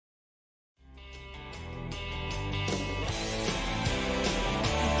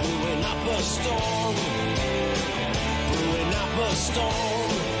a storm, brewing up a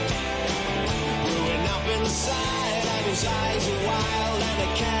storm, brewing up inside, and his eyes are wild and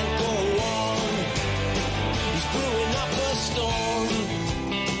it can't go on. He's brewing up a storm.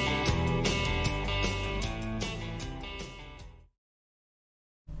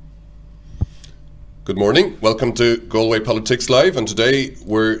 Good morning, welcome to Galway Politics Live, and today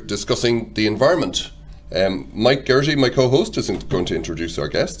we're discussing the environment. Mike Geraghty, my co-host, is going to introduce our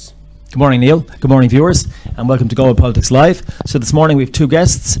guests. Good morning, Neil. Good morning, viewers, and welcome to Galway Politics Live. So this morning we have two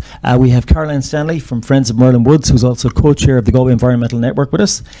guests. We have Stanley from Friends of Merlin Woods, who's also co-chair of the Galway Environmental Network with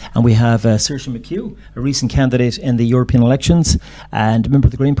us. And we have Saoirse McHugh, a recent candidate in the European elections and a member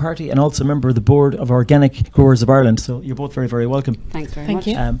of the Green Party, and also a member of the board of Organic Growers of Ireland. So you're both very, very welcome. Thanks very much.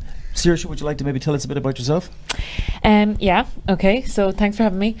 Thank you. Saoirse, would you like to maybe tell us a bit about yourself? Yeah, okay, so thanks for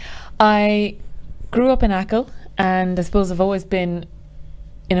having me. I grew up in Rachael, and I suppose I've always been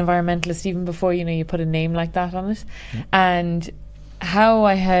an environmentalist even before, you put a name like that on it. Yeah. And how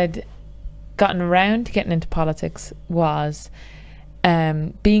I had gotten around to getting into politics was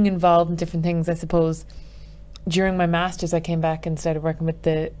being involved in different things. I suppose during my masters I came back and started working with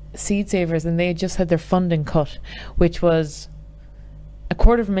the Seed Savers, and they had just had their funding cut, which was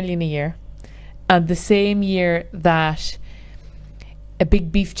 $250,000 a year, and the same year that a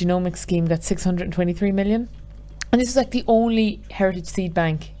big beef genomics scheme got 623 million. And this is like the only heritage seed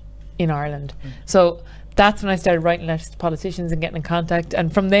bank in Ireland. So that's when I started writing letters to politicians and getting in contact.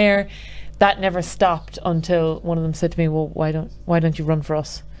 And from there, that never stopped until one of them said to me, well, why don't you run for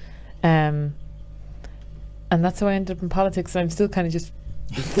us? And that's how I ended up in politics. I'm still kind of just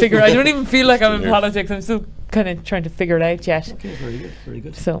I don't even feel like I'm in politics. I'm still kind of trying to figure it out yet. Okay, very good, very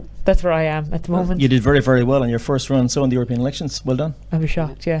good. So that's where I am at the moment. You did very, very well on your first run, so in the European elections. Well done. I was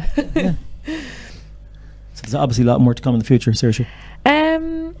shocked, yeah. Yeah. So there's obviously a lot more to come in the future, Saoirse.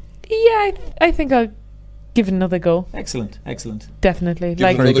 Yeah, I think I'll give it another go. Excellent, excellent. Definitely. Give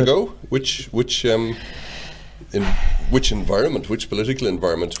it another go? Which environment, which political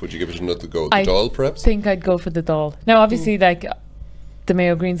environment would you give it another go? The Dáil, perhaps? I think I'd go for the Dáil. Now, obviously, the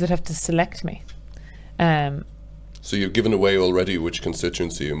Mayo Greens would have to select me. So you've given away already which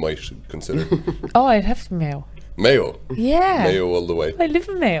constituency you might consider? Oh, I'd have to Mayo. Mayo? Yeah. Mayo all the way. I live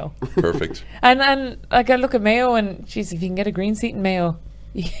in Mayo. Perfect. and I look at Mayo and, geez, if you can get a green seat in Mayo,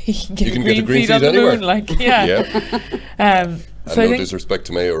 you can get a green seat on the anywhere. moon, yeah. And no disrespect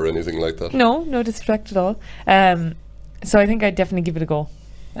to Mayo or anything like that. No disrespect at all. So I think I'd definitely give it a go.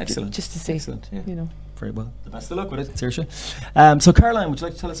 Excellent. Just to see. Excellent, yeah. Very well. The best of luck with it, Saoirse. So Caroline, would you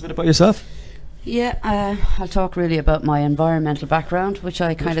like to tell us a bit about yourself? Yeah, I'll talk really about my environmental background, which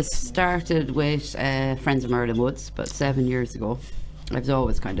I kind of started with Friends of Merlin Woods about 7 years ago. I was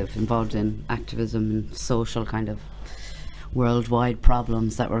always kind of involved in activism and social kind of worldwide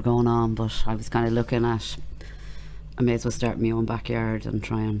problems that were going on, but I was kind of looking at, I may as well start my own backyard and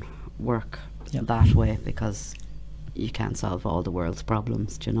try and work that way, because you can't solve all the world's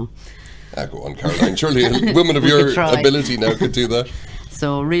problems, do you know. Go on, Caroline. Surely a woman of your ability now could do that.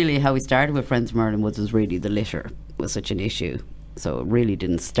 So really how we started with Friends of Merlin Woods was really the litter was such an issue. So it really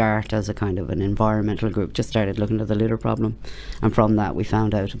didn't start as a kind of an environmental group, just started looking at the litter problem. And from that we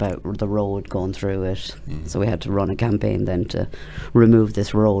found out about the road going through it. So we had to run a campaign then to remove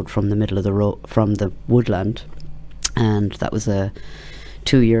this road from the middle of the from the woodland. And that was a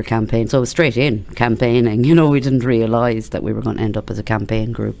 2-year campaign. So it was straight in campaigning. We didn't realise that we were going to end up as a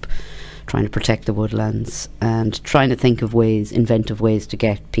campaign group trying to protect the woodlands and trying to think of ways, inventive ways to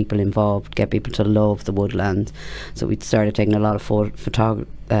get people involved, get people to love the woodlands. So we started taking a lot of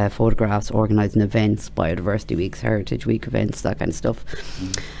photographs, organising events, biodiversity weeks, heritage week events, that kind of stuff.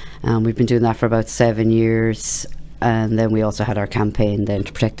 We've been doing that for about 7 years. And then we also had our campaign then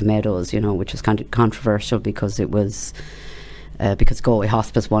to protect the meadows, which was kind of controversial because it was because Galway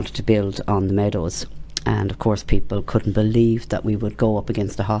Hospice wanted to build on the meadows. And of course people couldn't believe that we would go up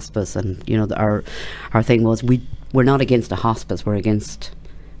against a hospice, and our thing was we're not against a hospice, we're against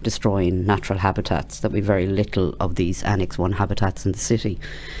destroying natural habitats, that we very little of these Annex 1 habitats in the city.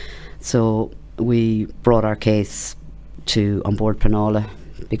 So we brought our case to An Bord Pleanála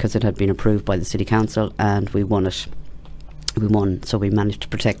because it had been approved by the City Council, and we won it. We won, so we managed to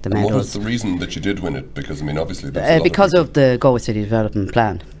protect the meadows. And what was the reason that you did win it? Because obviously because of the Galway City Development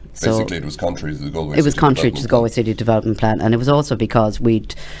Plan. Basically, it was contrary to the Galway. It was contrary to the Galway City Development Plan, and it was also because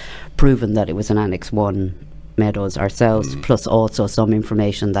we'd proven that it was an Annex 1 meadows ourselves, plus also some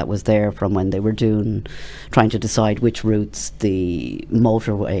information that was there from when they were trying to decide which routes the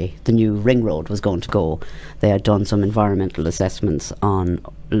motorway, the new ring road, was going to go. They had done some environmental assessments on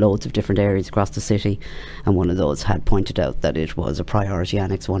loads of different areas across the city, and one of those had pointed out that it was a priority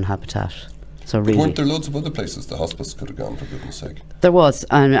Annex 1 habitat. So really, weren't there loads of other places the hospice could have gone, for goodness sake? there was,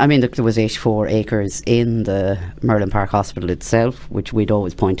 and I mean there was 84 acres in the Merlin Park Hospital itself, which we'd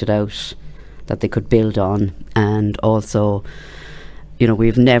always pointed out that they could build on. And also, you know,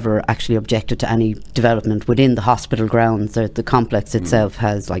 we've never actually objected to any development within the hospital grounds. The complex itself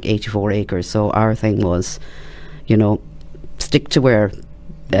has like 84 acres. So our thing was, you know, stick to where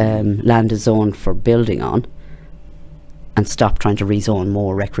land is zoned for building on, and stop trying to rezone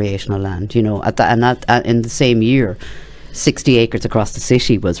more recreational land. You know, in the same year, 60 acres across the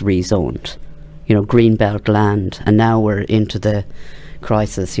city was rezoned, you know, greenbelt land. And now we're into the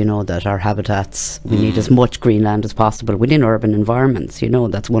crisis, you know, that our habitats, we need as much green land as possible within urban environments. You know,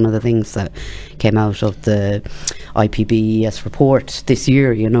 that's one of the things that came out of the IPBES report this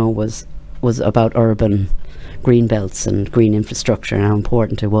year, you know, was about urban green belts and green infrastructure and how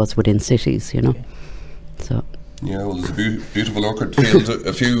important it was within cities, you know. So yeah, well, there's a beautiful orchid field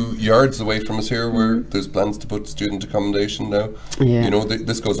a few yards away from us here, where there's plans to put student accommodation now. Yeah. You know,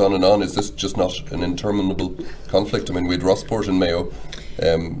 this goes on and on. Is this just not an interminable conflict? I mean, we had Rossport in Mayo.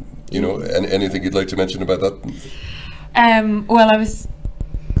 You know, anything you'd like to mention about that? Well,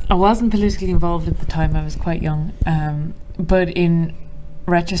 I wasn't politically involved at the time. I was quite young. But in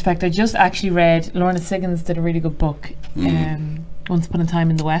retrospect, I just actually read, Lorna Siggins did a really good book, Once Upon a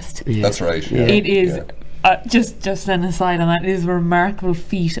Time in the West. Yeah. That's right. Yeah. It is, just an aside on that, it is a remarkable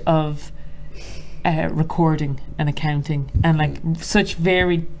feat of recording and accounting, and like such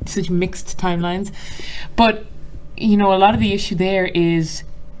mixed timelines. But, you know, a lot of the issue there is,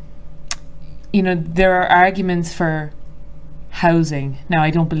 you know, there are arguments for housing. Now, I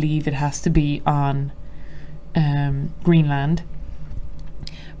don't believe it has to be on Greenland,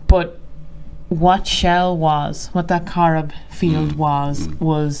 but what Shell was, what that Corrib field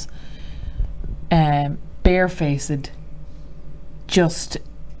was barefaced just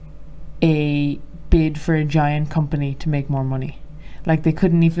a bid for a giant company to make more money. Like, they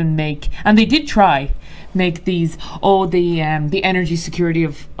couldn't even make, and they did try make these, the energy security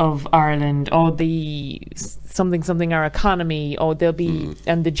of Ireland, the something our economy, there'll be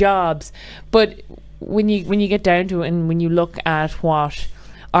and the jobs. But when you get down to it, and when you look at what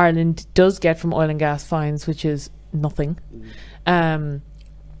Ireland does get from oil and gas finds, which is nothing,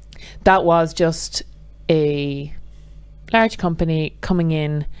 that was just a large company coming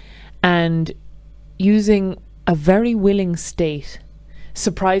in and using a very willing state,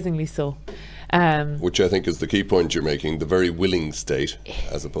 surprisingly so. Which I think is the key point you're making, the very willing state,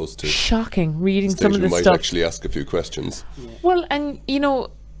 as opposed to shocking reading some of the might stuff. Actually ask a few questions. Yeah. Well, and you know,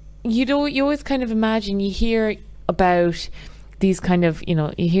 you always kind of imagine, you hear about these kind of, you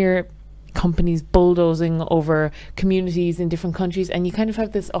know, you hear companies bulldozing over communities in different countries, and you kind of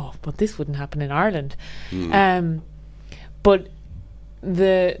have this, but this wouldn't happen in Ireland. But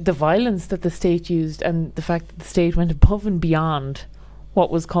the violence that the state used, and the fact that the state went above and beyond what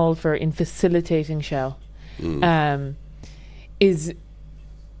was called for in facilitating Shell,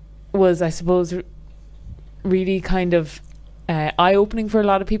 was I suppose really kind of eye-opening for a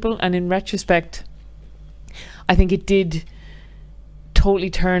lot of people. And in retrospect, I think it did totally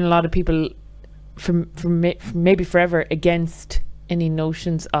turn a lot of people from maybe forever against any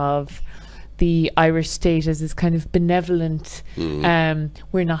notions of the Irish state as this kind of benevolent,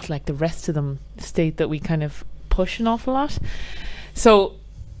 we're not like the rest of them state that we kind of push an awful lot. So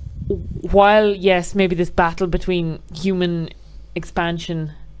while, yes, maybe this battle between human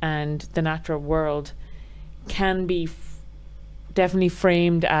expansion and the natural world can be definitely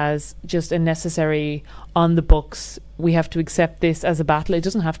framed as just a necessary on the books, we have to accept this as a battle. It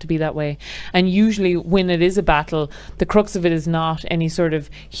doesn't have to be that way. And usually when it is a battle, the crux of it is not any sort of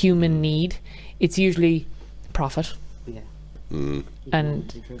human need. It's usually profit. yeah.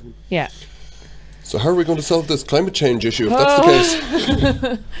 And yeah. So how are we going to solve this climate change issue, if that's the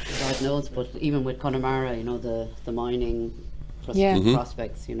case? God knows, but even with Connemara, you know, the mining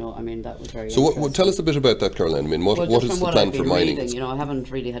prospects, you know, I mean, that was very interesting. Tell us a bit about that, Caroline. I mean, what is the plan for mining? Reading, you know, I haven't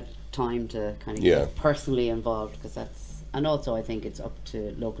really had time to kind of get personally involved, because that's, and also I think it's up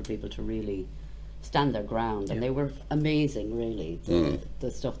to local people to really stand their ground, and they were amazing, really,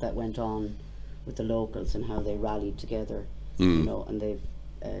 the stuff that went on with the locals and how they rallied together, you know, and they've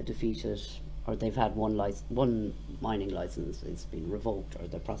defeated, or they've had one mining license, it's been revoked, or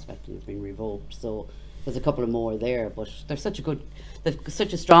the prospecting has been revoked. So, There's a couple of more there, but they're they've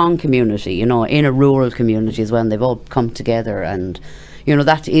such a strong community, you know, in a rural community as well, and they've all come together, and you know,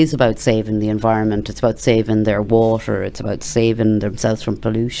 that is about saving the environment. It's about saving their water. It's about saving themselves from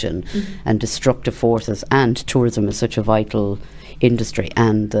pollution and destructive forces. And tourism is such a vital industry.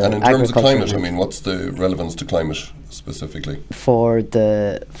 And in terms of climate, I mean, what's the relevance to climate specifically? For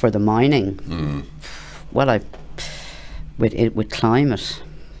the mining, well, with climate,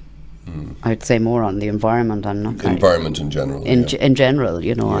 I'd say more on the environment. I'm not environment in general. In general,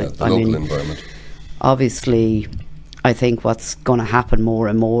 you know, the local environment. Obviously, I think what's going to happen more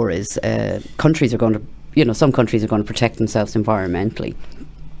and more is countries are going to, you know, some countries are going to protect themselves environmentally,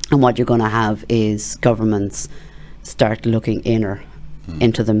 and what you're going to have is governments start looking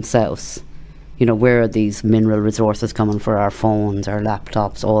into themselves. You know, where are these mineral resources coming for our phones, our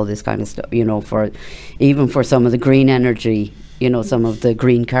laptops, all this kind of stuff, you know, for even for some of the green energy, you know, some of the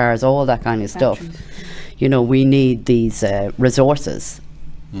green cars, all that kind of stuff. You know, we need these resources.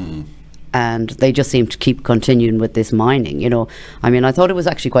 And they just seem to keep continuing with this mining, you know. I mean, I thought it was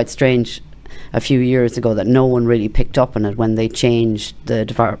actually quite strange a few years ago that no one really picked up on it when they changed the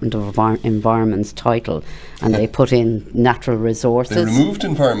Department of Environment's title and they put in natural resources. They removed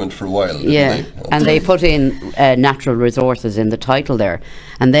environment for a while, didn't they? And they put in natural resources in the title there.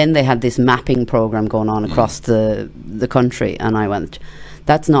 And then they had this mapping program going on across the country, and I went,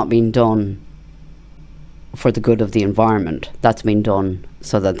 that's not been done for the good of the environment. That's been done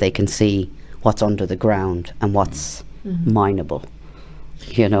so that they can see what's under the ground and what's mineable,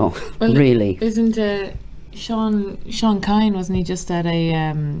 you know. Well, really. Isn't Sean Kine, wasn't he just at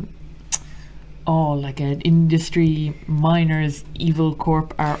a like an industry miners evil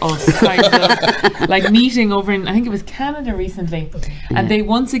corp are us kind of like meeting over in, I think it was Canada recently, and they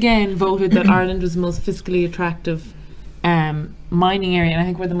once again voted that Ireland was the most fiscally attractive mining area, and I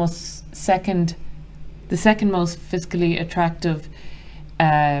think we're the second most fiscally attractive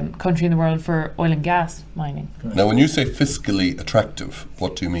country in the world for oil and gas mining. Now, when you say fiscally attractive,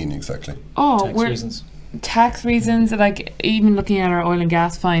 what do you mean exactly? Tax reasons. Like, even looking at our oil and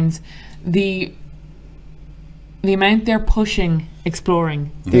gas finds, the amount they're pushing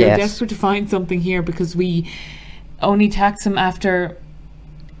exploring, they're desperate to find something here because we only tax them after,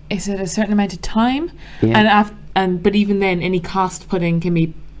 is it a certain amount of time? And but even then, any cost put in can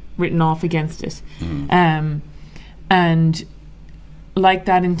be written off against it. And like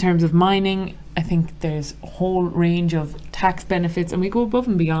that, in terms of mining, I think there's a whole range of tax benefits, and we go above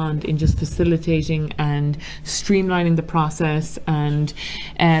and beyond in just facilitating and streamlining the process and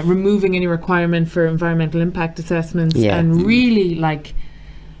removing any requirement for environmental impact assessments and really like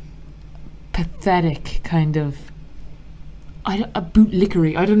pathetic kind of a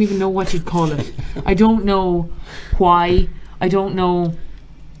bootlickery. I don't even know what you'd call it. I don't know why. I don't know.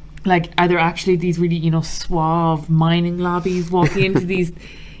 Like, are there actually these really, you know, suave mining lobbies walking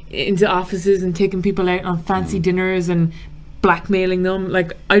into offices and taking people out on fancy dinners and blackmailing them?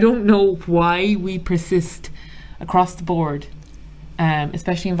 Like, I don't know why we persist across the board,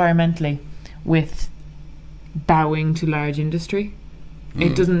 especially environmentally, with bowing to large industry.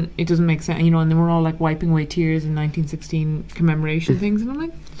 It doesn't make sense, you know. And then we're all like wiping away tears in 1916 commemoration things, and I'm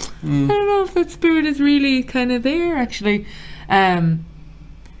like, I don't know if that spirit is really kind of there actually.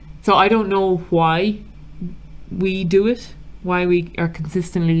 So I don't know why we do it, why we are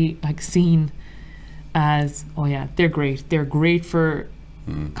consistently like seen as, oh yeah, they're great for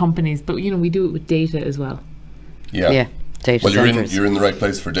companies, but you know, we do it with data as well. Data well, centers. you're in the right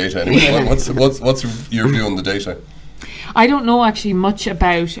place for data anyway. What's your view on the data? I don't know actually much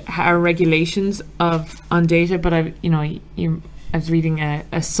about our regulations on data, but I was reading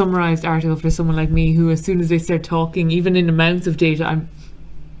a summarized article for someone like me who, as soon as they start talking, even in amounts of data,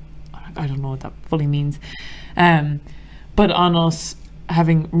 I don't know what that fully means, but on us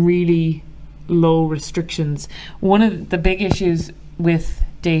having really low restrictions. One of the big issues with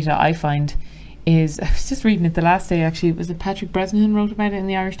data, I find, is, I was just reading it the last day actually, was it Patrick Bresnahan wrote about it in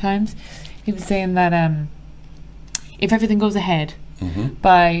the Irish Times? He was saying that if everything goes ahead,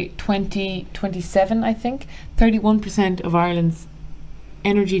 by 2027, I think 31% of Ireland's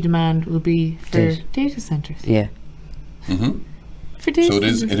energy demand will be for data centres. So it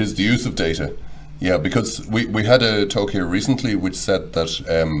is the use of data. Yeah, because we had a talk here recently which said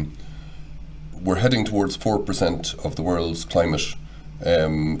that we're heading towards 4% of the world's climate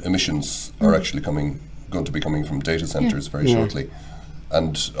emissions are actually going to be coming from data centres very shortly.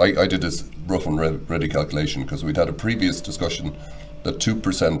 And I did this rough and ready calculation because we'd had a previous discussion that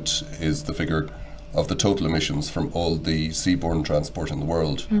 2% is the figure of the total emissions from all the seaborne transport in the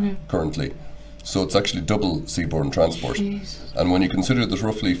world currently. So it's actually double seaborne transport. Jesus. And when you consider that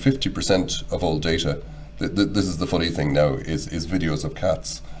roughly 50% of all data, this is the funny thing now, is videos of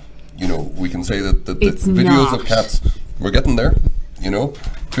cats. You know, we can say that the It's videos not. of cats, we're getting there, you know,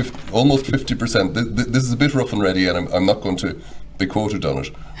 almost 50%. This is a bit rough and ready, and I'm not going to be quoted on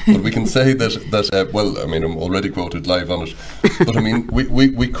it. But we can say that well, I mean, I'm already quoted live on it. But I mean,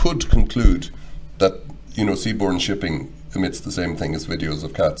 we could conclude that, you know, seaborne shipping emits the same thing as videos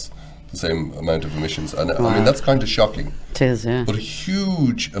of cats, the same amount of emissions. And I mean, that's kind of shocking. It is, yeah. But a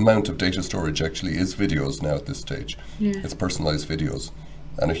huge amount of data storage actually is videos now at this stage. Yeah. It's personalised videos.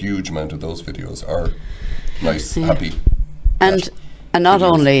 And a huge amount of those videos are nice, Yeah. happy. And not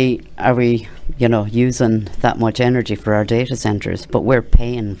videos. only are we, you know, using that much energy for our data centres, but we're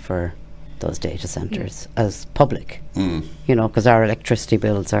paying for those data centres as public. You know, because our electricity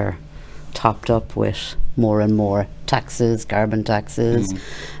bills are topped up with more and more taxes, carbon taxes,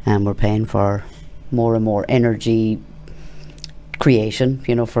 and we're paying for more and more energy creation,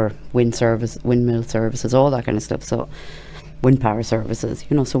 you know, for windmill services, all that kind of stuff. So wind power services,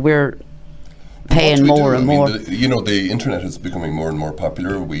 you know, so we're paying more and more. You know, the internet is becoming more and more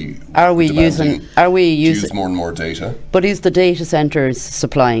popular. Are we using use more and more data? But is the data centres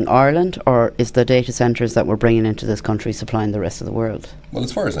supplying Ireland, or is the data centres that we're bringing into this country supplying the rest of the world? Well,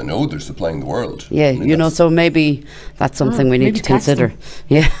 as far as I know, they're supplying the world. Yeah, I mean, you know, so maybe that's something we need maybe to tax consider. them.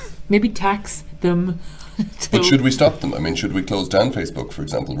 Yeah. Maybe tax them. But should we stop them? I mean, should we close down Facebook, for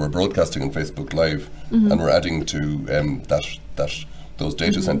example? We're broadcasting on Facebook Live, and we're adding to those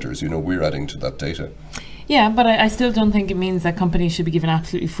data centres. You know, we're adding to that data. Yeah, but I still don't think it means that companies should be given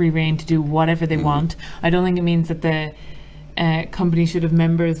absolutely free rein to do whatever they want. I don't think it means that the companies should have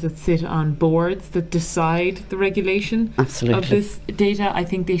members that sit on boards that decide the regulation Absolutely. of this data. I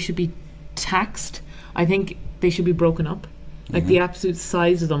think they should be taxed. I think they should be broken up. Like the absolute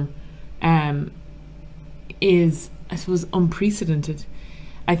size of them is, I suppose, unprecedented.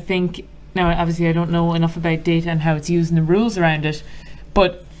 I think, now obviously I don't know enough about data and how it's used and the rules around it,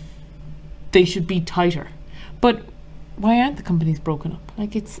 but they should be tighter. But why aren't the companies broken up?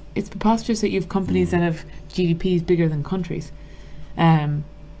 Like, it's preposterous that you have companies that have GDPs bigger than countries.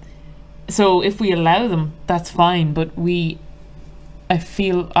 So if we allow them, that's fine, but I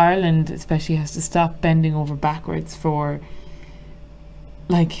feel Ireland especially has to stop bending over backwards for,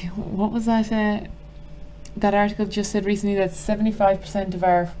 like, what was that that article just said recently, that 75% of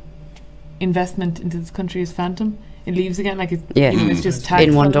our investment into this country is phantom. It leaves again, like it's, Yeah. you know, it's just tax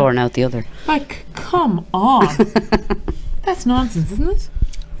In one on it. door and out the other. Like, come on. That's nonsense, isn't it?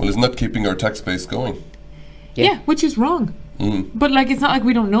 Well, isn't that keeping our tax base going? Yeah, which is wrong. But like, it's not like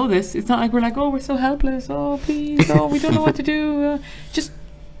we don't know this. It's not like we're like, oh, we're so helpless. Oh, please. Oh, we don't know what to do. Just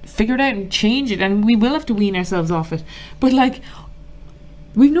figure it out and change it. And we will have to wean ourselves off it. But like,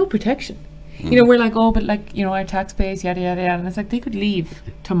 we've no protection. You know, we're like, oh, but like, you know, our tax base, yada, yada, yada. And it's like, they could leave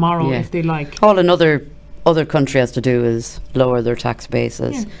tomorrow Yeah. if they like. All another country has to do is lower their tax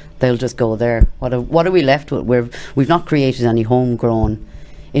bases. Yeah. They'll just go there. What are we left with? We've not created any homegrown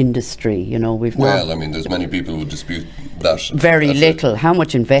industry. You know, we've Well, not. I mean, there's many people who dispute that. Very That's little. How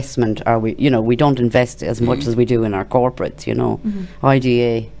much investment are we? You know, we don't invest as much as we do in our corporates. You know,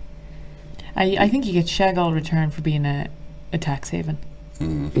 IDA. I think you get shag all return for being a tax haven.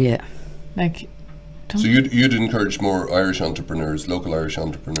 Yeah. Like, So you'd encourage more Irish entrepreneurs, local Irish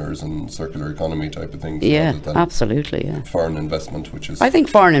entrepreneurs, and circular economy type of things, Yeah. rather than Absolutely. Yeah. foreign investment, which is I think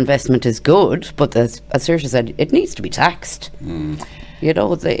foreign investment is good, but as Saoirse said, it needs to be taxed. You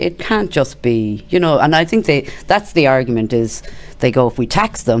know, it can't just be, you know, and I think that's the argument is they go, if we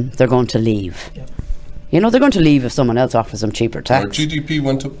tax them, they're going to leave. You know, they're going to leave if someone else offers them cheaper Our tax. GDP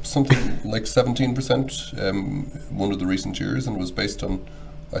went up something like 17% one of the recent years, and was based on,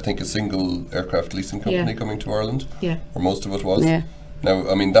 I think, a single aircraft leasing company Yeah. coming to Ireland, yeah. or most of it was. Yeah. Now,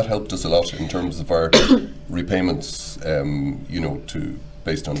 I mean, that helped us a lot in terms of our repayments, you know,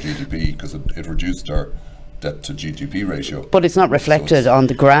 based on GDP, because it reduced our debt to GDP ratio. But it's not reflected on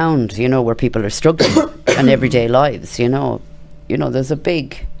the ground, you know, where people are struggling in everyday lives, you know. You know, there's a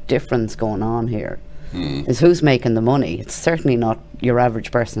big difference going on here. Is who's making the money. It's certainly not your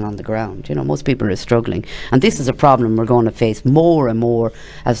average person on the ground. You know, most people are struggling, and this is a problem we're going to face more and more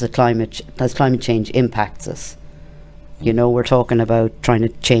as climate change impacts us. You know, we're talking about trying to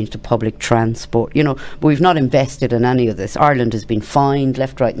change the public transport. You know, but we've not invested in any of this. Ireland has been fined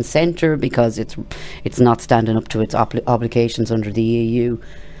left, right, and centre because it's not standing up to its obligations under the EU.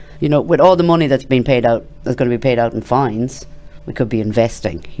 You know, with all the money that's been paid out, that's going to be paid out in fines, we could be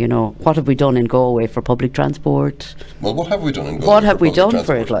investing. You know, what have we done in Galway for public transport? Well, what have we done in Galway? What have for we public done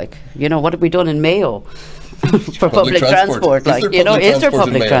for it? transport? Like, you know, what have we done in Mayo? for public transport. Like, you know, is there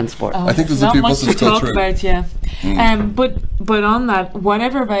public transport? I think there's a not few much buses to still talk through. about, yeah. But on that,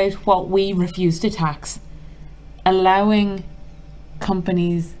 whatever about what we refuse to tax, allowing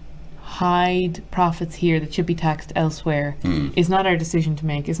companies hide profits here that should be taxed elsewhere is not our decision to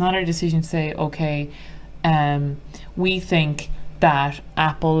make. It's not our decision to say, okay, we think that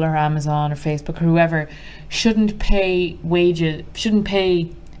Apple or Amazon or Facebook or whoever shouldn't pay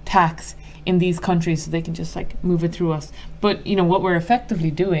tax in these countries so they can just like move it through us. But you know what we're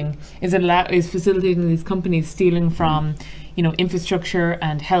effectively doing is facilitating these companies stealing from infrastructure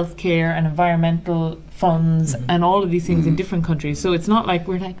and healthcare and environmental funds and all of these things in different countries. So it's not like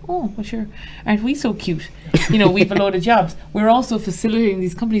we're like, oh well, sure, aren't we so cute, we've a load of jobs. We're also facilitating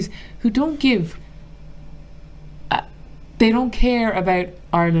these companies who don't give they don't care about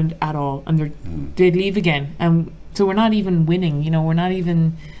Ireland at all, and they'd leave again, and so we're not even winning. We're not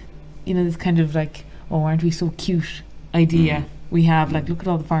even this kind of like, oh, aren't we so cute idea we have, like, look at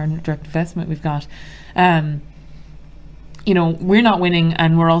all the foreign direct investment we've got. We're not winning,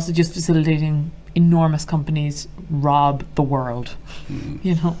 and we're also just facilitating enormous companies rob the world.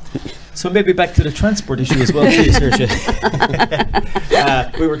 So maybe back to the transport issue as well, please, Saoirse.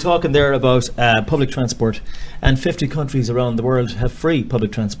 We were talking there about public transport, and 50 countries around the world have free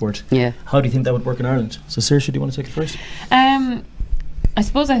public transport. Yeah. How do you think that would work in Ireland? So Saoirse, do you want to take it first? I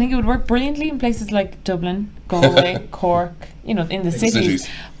suppose I think it would work brilliantly in places like Dublin, Galway, Cork, in the cities.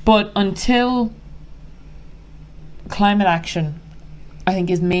 But until climate action, I think,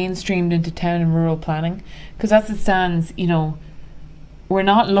 is mainstreamed into town and rural planning, because as it stands, we're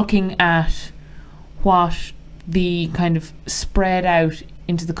not looking at what the kind of spread out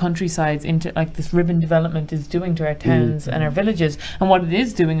into the countrysides, into like this ribbon development is doing to our towns and our villages. And what it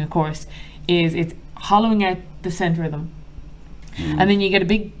is doing, of course, is it's hollowing out the centre of them. And then you get a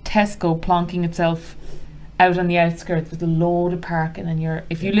big Tesco plonking itself out on the outskirts with a load of parking, and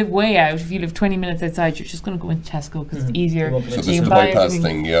if you live way out, if you live 20 minutes outside, you're just going to go into Tesco because it's easier. So there's the bypass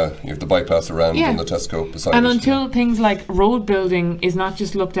thing, you have to bypass around on the Tesco beside and it. until things like road building is not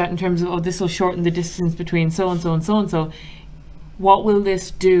just looked at in terms of, oh, this will shorten the distance between so-and-so and so-and-so, what will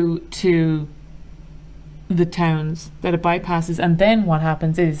this do to the towns that it bypasses? And then what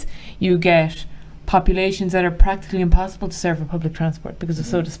happens is you get populations that are practically impossible to serve for public transport because they're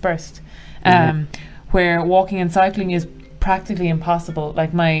so dispersed, where walking and cycling is practically impossible.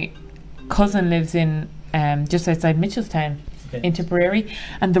 Like, my cousin lives in just outside Mitchelstown in Tipperary,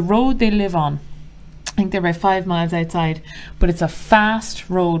 and the road they live on, I think they're about 5 miles outside, but it's a fast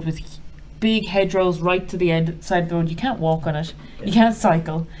road with big hedgerows right to the end side of the road. You can't walk on it, you can't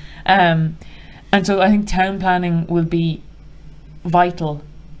cycle, and so I think town planning will be vital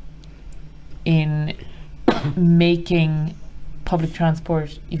in making public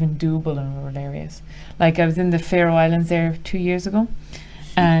transport even doable in rural areas. Like, I was in the Faroe Islands there 2 years ago,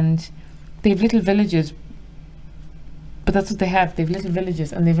 and they have little villages, but that's what they have. They have little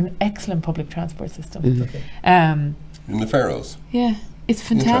villages, and they have an excellent public transport system. In the Faroes? Yeah, it's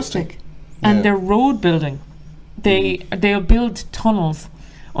fantastic. And they're road building. They'll build tunnels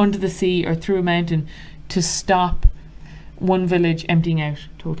under the sea or through a mountain to stop one village emptying out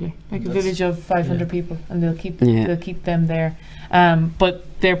totally, like a village of 500 people, and they'll keep them there. But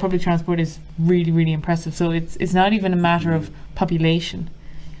their public transport is really, really impressive. So it's not even a matter of population,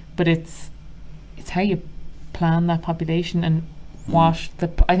 but it's how you plan that population, and what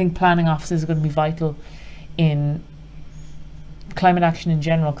I think planning offices are going to be vital in climate action in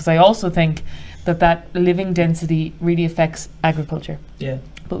general, because I also think that living density really affects agriculture. Yeah.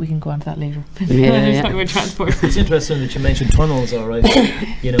 But we can go on to that later. Talking about transport. It's interesting that you mentioned tunnels, all right.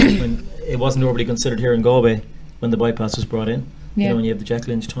 When it wasn't already considered here in Galway when the bypass was brought in. When you have the Jack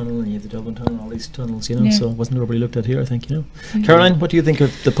Lynch tunnel and you have the Dublin tunnel, all these tunnels, so it wasn't already looked at here, I think, Caroline, what do you think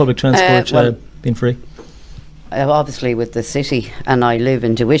of the public transport being free? Obviously with the city, and I live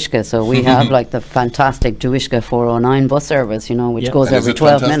in Dewishka, so we have like the fantastic Dewishka 409 bus service, which goes every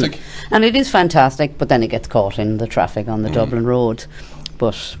 12 minutes. And it is fantastic, but then it gets caught in the traffic on the Dublin road.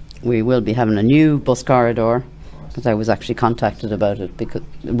 But we will be having a new bus corridor, because I was actually contacted about it, because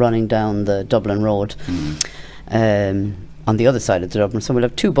running down the Dublin road on the other side of the Dublin. So we'll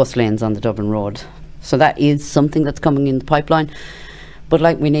have 2 bus lanes on the Dublin road. So that is something that's coming in the pipeline. But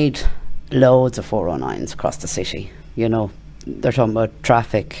like, we need loads of 409s across the city. They're talking about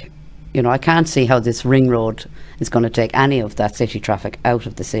traffic. I can't see how this ring road is going to take any of that city traffic out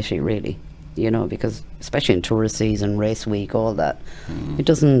of the city, really. Because especially in tourist season, race week, all that, it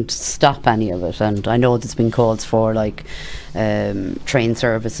doesn't stop any of it. And I know there's been calls for like train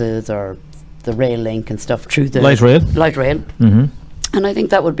services or the rail link and stuff through the light rail. And I think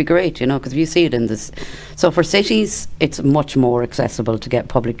that would be great, you know, because you see it in this. So for cities, it's much more accessible to get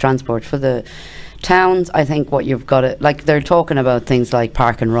public transport. For the towns, I think what you've got to, like, they're talking about things like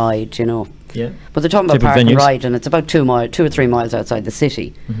park and ride, you know. Yeah. But they're talking about Type of park and venues. ride, and it's about 2 or 3 miles outside the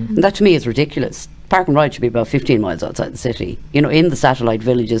city. Mm-hmm. And that to me is ridiculous. Park and ride should be about 15 miles outside the city, you know, in the satellite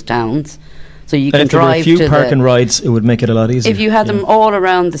villages, towns. So you And can if there were a drive few to park the, and rides, it would make it a lot easier. if you had yeah. them all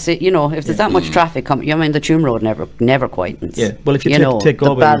around the city, you know, if there's that much traffic coming, I mean, the Tuam Road never quietens. Yeah, well, if you, know, take the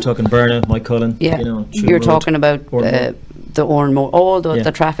Galway, you're bal- talking Bardon, Cullen, Yeah, you know, Tuam you're Road, talking about Ormore. the Ormore, all the, Yeah.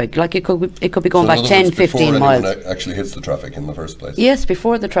 the traffic. Like it could be going So in back other 10, words, before 15 anyone miles. actually hits the traffic in the first place. Yes,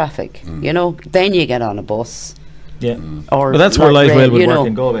 before the traffic, you know, then you get on a bus. Yeah. Or Well, that's where like light rail would you work know.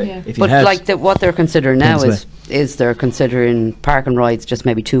 in Galway. Yeah. If you But had like what they're considering now Kingsway. is they're considering park and rides just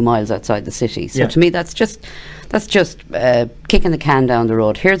maybe 2 miles outside the city. So Yeah. to me, that's just kicking the can down the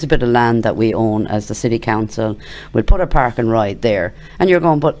road. Here's a bit of land that we own as the city council. We'll put a park and ride there, and you're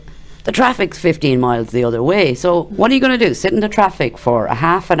going, but the traffic's 15 miles the other way. So what are you going to do? Sit in the traffic for a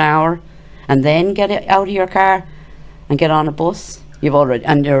half an hour, and then get it out of your car and get on a bus? You've already,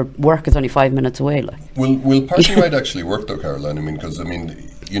 and your work is only 5 minutes away. Like, Will park and ride actually work though, Caroline? I mean, because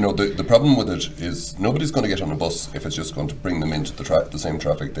you know, the problem with it is nobody's going to get on a bus if it's just going to bring them into the same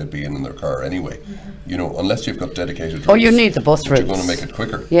traffic they'd be in their car anyway. You know, unless you've got dedicated oh, you routes, need the bus which routes. are going to make it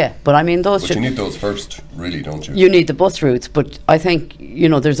quicker. Yeah, but I mean those. But you need those first, really, don't you? You need the bus routes, but I think, you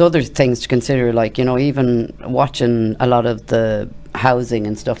know, there's other things to consider, like, you know, even watching a lot of the housing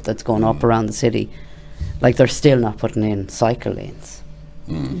and stuff that's going up around the city, like they're still not putting in cycle lanes.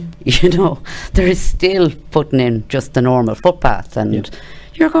 You know, they're still putting in just the normal footpath, and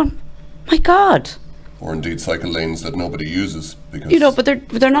you're going, my God. Or indeed cycle lanes that nobody uses because You know, but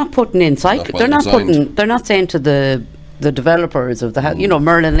they're not putting in cycle. well designed. They're not saying to the developers of the house. You know,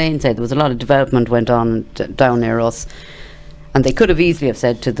 Merlin Lane said there was a lot of development went on down near us, and they could have easily have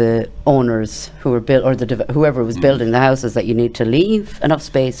said to the owners who were built or whoever was building the houses that you need to leave enough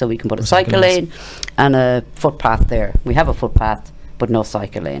space so we can put a cycle lane and a footpath there. We have a footpath, but no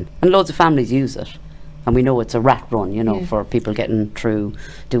cycle lane, and loads of families use it. And we know it's a rat run, you know, for people getting through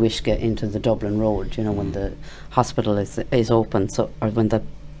Duishka into the Dublin Road, you know, when the hospital is open, so, or when the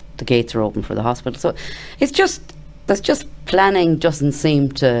gates are open for the hospital. So it's just, that's just planning doesn't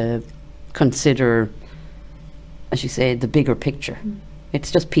seem to consider, as you say, the bigger picture.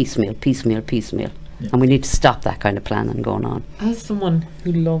 It's just piecemeal. And we need to stop that kind of planning going on. As someone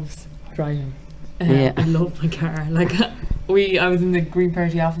who loves driving, Yeah. I love my car. Like I was in the Green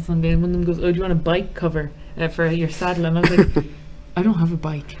Party office one day, and one of them goes, "Oh, do you want a bike cover for your saddle?" And I was like, "I don't have a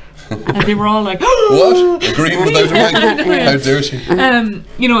bike." And they were all like, what? Agreeing without a bike? How dare she?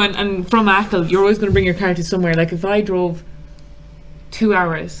 You know, and from Achill, you're always going to bring your car to somewhere. Like if I drove 2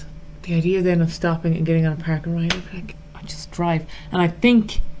 hours, the idea then of stopping and getting on a park and ride, I'd be like, I just drive. And I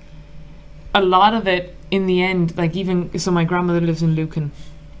think a lot of it in the end, like even so, my grandmother lives in Lucan.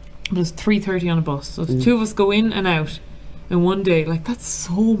 But it's 3:30 on a bus, so if two of us go in and out in one day, like that's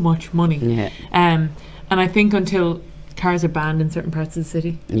so much money. Yeah. And I think until cars are banned in certain parts of the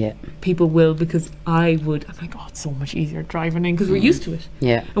city, Yeah. people will, because I'm like, oh, it's so much easier driving in because we're used to it.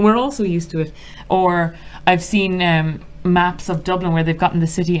 Yeah. And we're also used to it. Or I've seen maps of Dublin where they've gotten the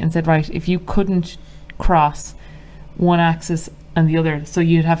city and said, right, if you couldn't cross one axis and the other, so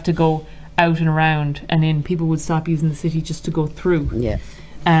you'd have to go out and around and in, people would stop using the city just to go through. Yeah.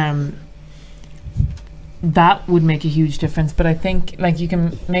 That would make a huge difference. But I think like you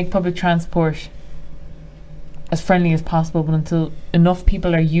can make public transport as friendly as possible, but until enough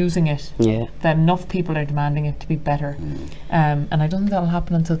people are using it, that enough people are demanding it to be better. And I don't think that'll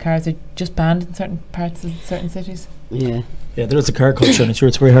happen until cars are just banned in certain parts of certain cities. Yeah. Yeah, there is a car culture, and I'm sure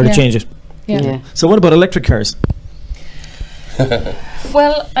it's very hard to change it. Yeah. So what about electric cars?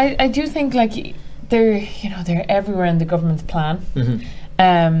 Well, I do think like they're everywhere in the government's plan.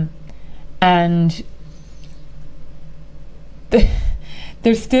 And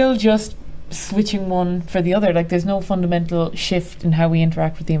they're still just switching one for the other. Like there's no fundamental shift in how we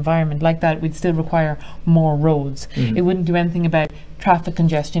interact with the environment. Like that, we'd still require more roads. It wouldn't do anything about traffic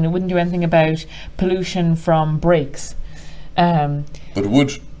congestion. It wouldn't do anything about pollution from brakes. But it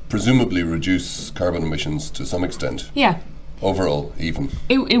would presumably reduce carbon emissions to some extent. Yeah. Overall, even.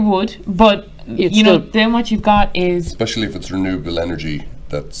 It would, but It's you know, still- then what you've got is Especially if it's renewable energy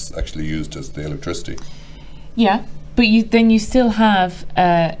that's actually used as the electricity. yeah, but you still have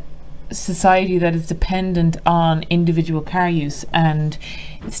a society that is dependent on individual car use and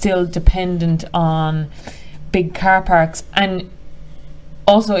still dependent on big car parks, and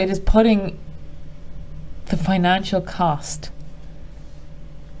also it is putting the financial cost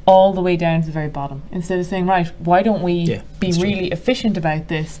all the way down to the very bottom, instead of saying, right, why don't we be really efficient about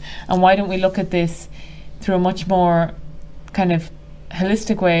this, and why don't we look at this through a much more kind of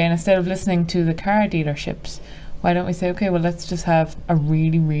holistic way, and instead of listening to the car dealerships, why don't we say, okay, well, let's just have a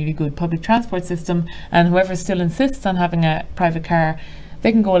really, really good public transport system, and whoever still insists on having a private car,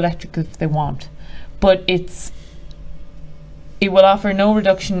 they can go electric if they want. But it will offer no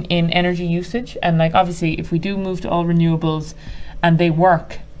reduction in energy usage, and like obviously if we do move to all renewables and they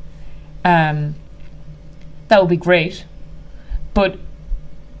work, that would be great. But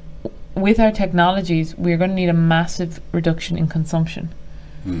with our technologies, we're going to need a massive reduction in consumption.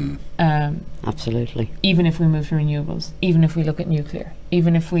 Absolutely. Even if we move to renewables, even if we look at nuclear,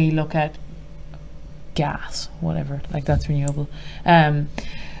 even if we look at gas, whatever, like that's renewable.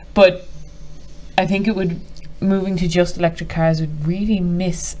 But I think moving to just electric cars would really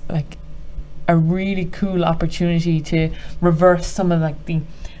miss like a really cool opportunity to reverse some of like the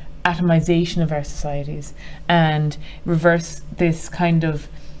atomization of our societies and reverse this kind of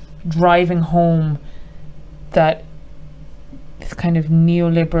driving home that this kind of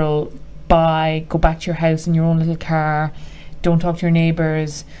neoliberal go back to your house in your own little car, don't talk to your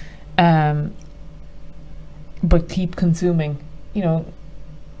neighbours, but keep consuming. You know,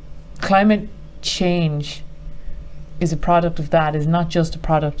 climate change is a product of that. Is not just a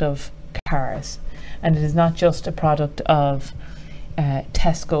product of cars, and it is not just a product of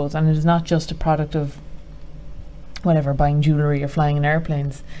Tesco's, and it is not just a product of whatever, buying jewellery or flying in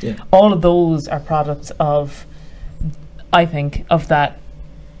airplanes. All of those are products of, I think, of that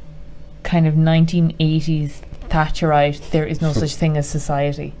kind of 1980s Thatcherite, there is no such thing as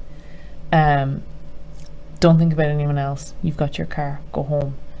society. Don't think about anyone else. You've got your car, go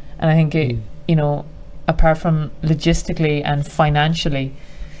home. And I think it, you know, apart from logistically and financially,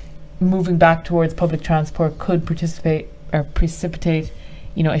 moving back towards public transport could precipitate,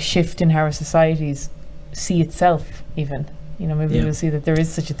 you know, a shift in how our societies see itself even. You know, maybe we'll see that there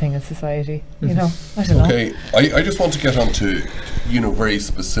is such a thing as society. You know, I don't know. Okay, I just want to get on to, you know, very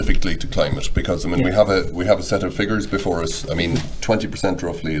specifically to climate, because I mean we have a set of figures before us. I mean, 20%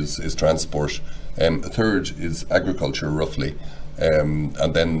 roughly is transport, a third is agriculture roughly, and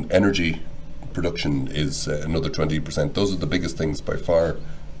then energy production is another 20%. Those are the biggest things by far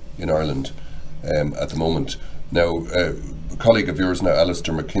in Ireland at the moment. Now, a colleague of yours now,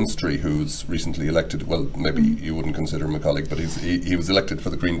 Alistair McKinstry, who's recently elected, well, maybe you wouldn't consider him a colleague, but he was elected for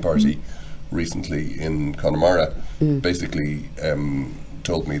the Green Party recently in Connemara, basically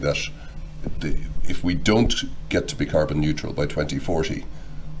told me that if we don't get to be carbon neutral by 2040,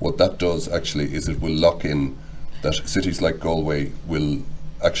 what that does actually is it will lock in that cities like Galway will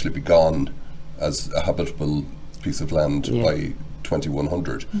actually be gone as a habitable piece of land by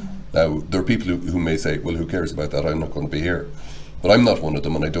 2100. Now, there are people who may say, well, who cares about that? I'm not going to be here. But I'm not one of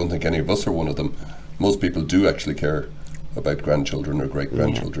them, and I don't think any of us are one of them. Most people do actually care about grandchildren or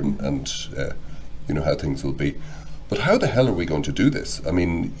great-grandchildren and, you know, how things will be. But how the hell are we going to do this? I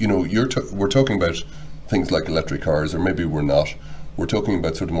mean, you know, we're talking about things like electric cars, or maybe we're not. We're talking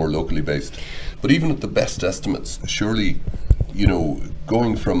about sort of more locally based. But even at the best estimates, surely, you know,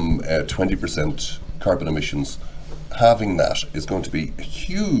 going from 20% carbon emissions, having that is going to be a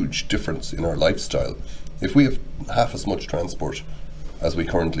huge difference in our lifestyle. If we have half as much transport as we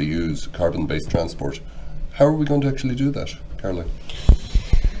currently use, carbon-based transport, how are we going to actually do that, Caroline?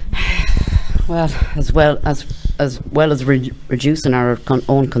 Well, as well as reducing our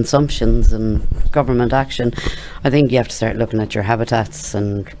own consumptions and government action, I think you have to start looking at your habitats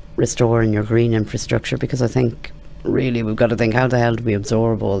and restoring your green infrastructure, because I think really we've got to think, how the hell do we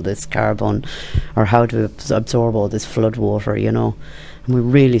absorb all this carbon, or how do we absorb all this flood water, you know? And we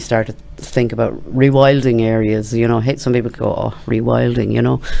really started to think about rewilding areas, you know. Some people go, oh, rewilding, you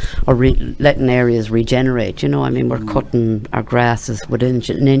know, or letting areas regenerate, you know. I mean, we're cutting our grasses within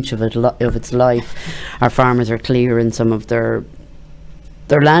an inch of its life. Our farmers are clearing some of their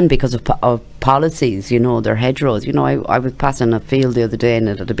land because of policies, you know, their hedgerows. You know, I was passing a field the other day and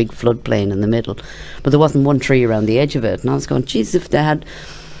it had a big floodplain in the middle, but there wasn't one tree around the edge of it. And I was going, geez, if they had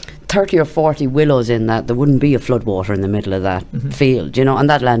 30 or 40 willows in that, there wouldn't be a floodwater in the middle of that field, you know, and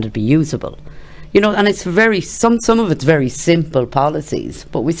that land would be usable. You know, and it's some of it's very simple policies,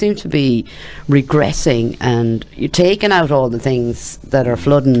 but we seem to be regressing, and you're taking out all the things that are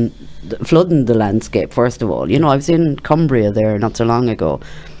flooding the landscape, first of all. You know, I was in Cumbria there not so long ago,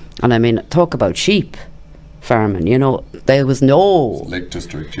 and I mean, talk about sheep farming, you know, there was no Lake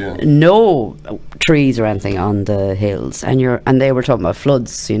District, no trees or anything on the hills, and they were talking about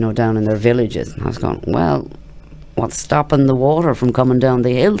floods, you know, down in their villages, and I was going, well, what's stopping the water from coming down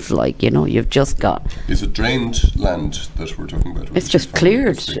the hills? Like, you know, you've just got. Is it drained land that we're talking about? It's just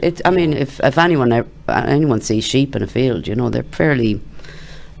cleared. I mean, if anyone sees sheep in a field, you know, they fairly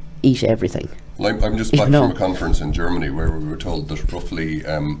eat everything. Well, I'm just back from a conference in Germany where we were told that roughly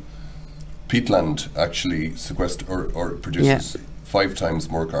peatland actually sequesters or produces 5 times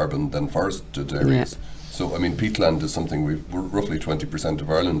more carbon than forested areas. So, I mean, peatland is something we're roughly 20% of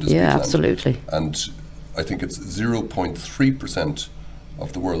Ireland is peatland. Yeah, absolutely. And I think it's 0.3%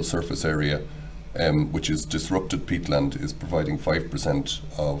 of the world's surface area, which is disrupted peatland, is providing 5%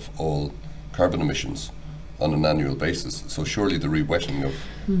 of all carbon emissions on an annual basis. So surely the re-wetting of,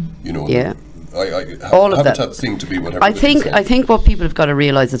 you know, all of habitats seem to be what I think what people have got to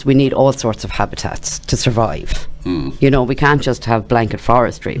realise is we need all sorts of habitats to survive. You know, we can't just have blanket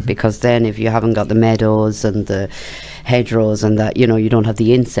forestry, because then if you haven't got the meadows and the hedgerows and that, you know, you don't have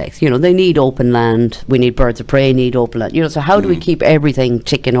the insects. You know, they need open land. We need birds of prey, need open land. You know, so how do we keep everything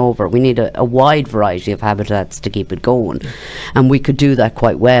ticking over? We need a wide variety of habitats to keep it going, and we could do that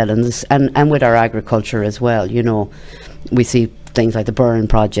quite well. And with our agriculture as well, you know, we see things like the Burn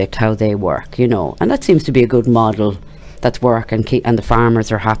project, how they work, you know, and that seems to be a good model that's work and the farmers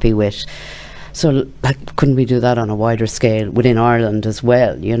are happy with. So, like, couldn't we do that on a wider scale within Ireland as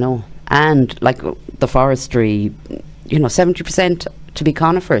well, you know? And like the forestry, you know, 70% to be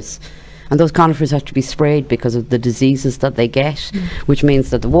conifers, and those conifers have to be sprayed because of the diseases that they get, which means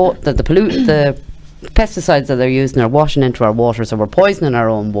that the pesticides that they're using are washing into our water, so we're poisoning our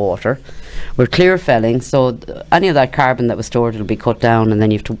own water. We're clear felling, so any of that carbon that was stored will be cut down, and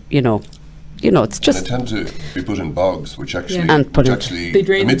then you have to, you know, it's just. And they tend to be put in bogs, which actually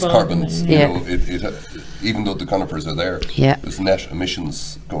they emits carbon. You know, even though the conifers are there, there's net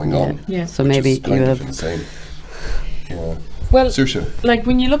emissions going on. Yeah. So maybe kind of insane. Yeah. Well, Saoirse, like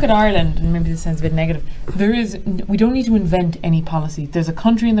when you look at Ireland, and maybe this sounds a bit negative, we don't need to invent any policy. There's a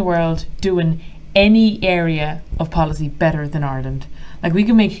country in the world doing any area of policy better than Ireland. Like, we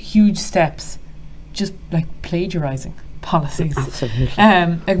can make huge steps just like plagiarising policies. Absolutely.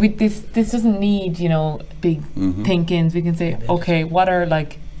 Like this doesn't need, you know, big think-ins. We can say, okay, what are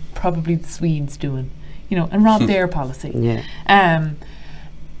like probably the Swedes doing, you know, and rob their policy. And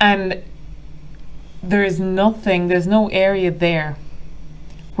there's no area there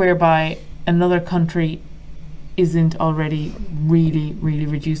whereby another country isn't already really, really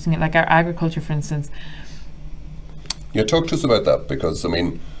reducing it. Like our agriculture, for instance. Yeah, talk to us about that, because I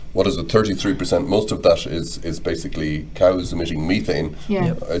mean, what is it? 33%. Most of that is basically cows emitting methane.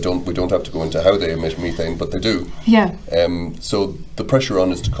 Yeah. We don't have to go into how they emit methane, but they do. Yeah. So the pressure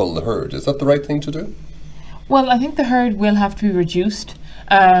on is to cull the herd. Is that the right thing to do? Well, I think the herd will have to be reduced.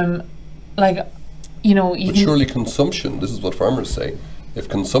 Like, you know, but surely consumption. This is what farmers say. If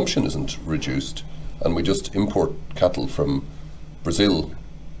consumption isn't reduced, and we just import cattle from Brazil,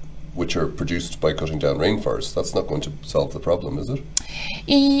 which are produced by cutting down rainforests, that's not going to solve the problem, is it?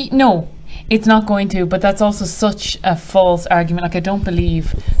 No, it's not going to, but that's also such a false argument. Like, I don't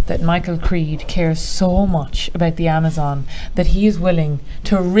believe that Michael Creed cares so much about the Amazon that he is willing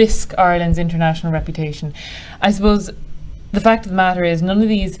to risk Ireland's international reputation. I suppose the fact of the matter is, none of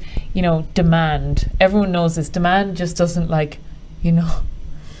these, you know, everyone knows this, demand just doesn't, like, you know,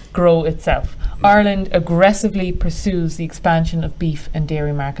 grow itself. Ireland aggressively pursues the expansion of beef and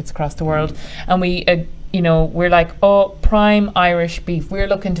dairy markets across the world, and we, you know, we're like, oh, prime Irish beef. We're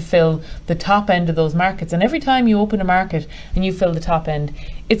looking to fill the top end of those markets, and every time you open a market and you fill the top end,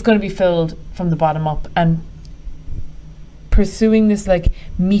 it's going to be filled from the bottom up. And pursuing this like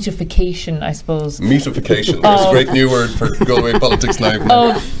meatification, I suppose. Meatification. There's a great new word for Galway Politics Live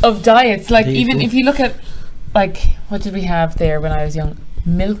now. Of diets, like even if you look at, like, what did we have there when I was young?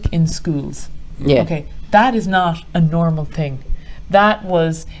 Milk in schools. Yeah. Okay, that is not a normal thing. That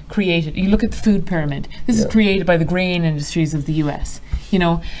was created. You look at the food pyramid. This is created by the grain industries of the US. You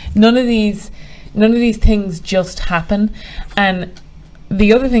know, none of these things just happen. And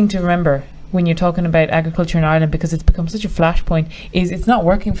the other thing to remember when you're talking about agriculture in Ireland, because it's become such a flashpoint, is it's not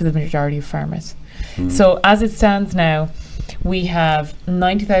working for the majority of farmers. So as it stands now, we have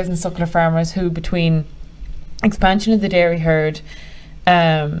 90,000 suckler farmers who, between expansion of the dairy herd,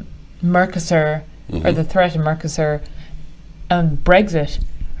 Mercosur, or the threat of Mercosur, and Brexit,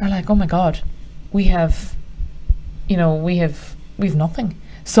 are like, oh my God, we have nothing.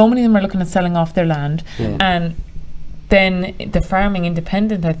 So many of them are looking at selling off their land. And then the Farming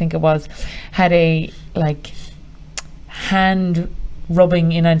Independent, I think it was, had a like hand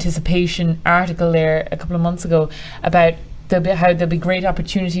rubbing in anticipation article there a couple of months ago about how there'll be great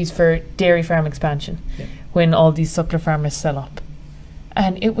opportunities for dairy farm expansion when all these suckler farmers sell up.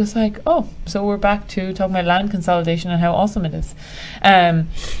 And it was like, oh, so we're back to talking about land consolidation and how awesome it is.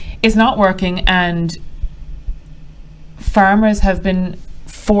 It's not working, and farmers have been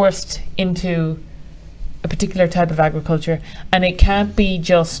forced into a particular type of agriculture, and it can't be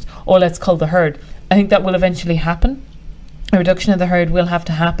just, oh, let's cull the herd. I think that will eventually happen. A reduction of the herd will have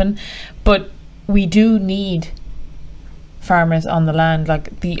to happen, but we do need farmers on the land.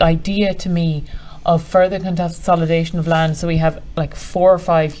 Like, the idea to me of further consolidation of land, so we have like 4 or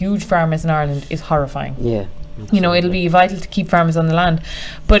 5 huge farmers in Ireland, is horrifying. Yeah. You know, it'll be vital to keep farmers on the land,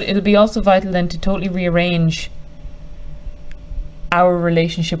 but it'll be also vital then to totally rearrange our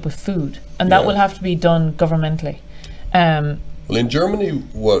relationship with food, and that will have to be done governmentally. Well, in Germany,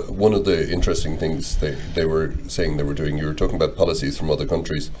 one of the interesting things they were saying they were doing, you were talking about policies from other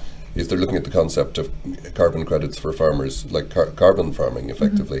countries, is they're looking at the concept of carbon credits for farmers, like carbon farming,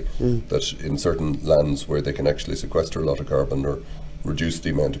 effectively, that in certain lands where they can actually sequester a lot of carbon or reduce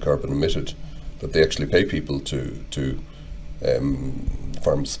the amount of carbon emitted, that they actually pay people to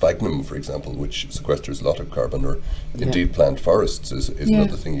farm sphagnum, for example, which sequesters a lot of carbon, or indeed plant forests is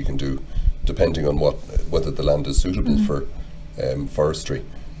another thing you can do, depending on whether the land is suitable for forestry.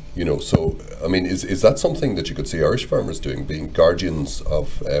 You know, so I mean, is that something that you could see Irish farmers doing, being guardians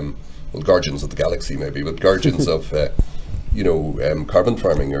of, well, guardians of the galaxy maybe, but guardians of, carbon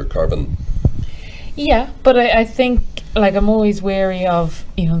farming or carbon? Yeah, but I think, like, I'm always wary of,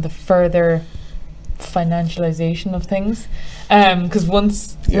 you know, the further financialization of things, because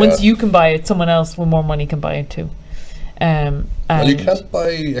once you can buy it, someone else with more money can buy it too. Well, you can't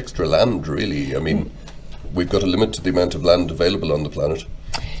buy extra land, really. I mean, we've got a limit to the amount of land available on the planet.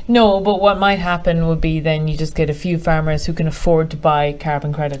 No, but what might happen would be then you just get a few farmers who can afford to buy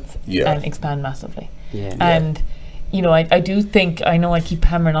carbon credits and expand massively. Yeah. And you know, I do think, I know I keep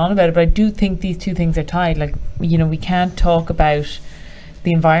hammering on about it, but I do think these two things are tied. Like, you know, we can't talk about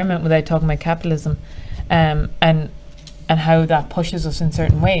the environment without talking about capitalism, and how that pushes us in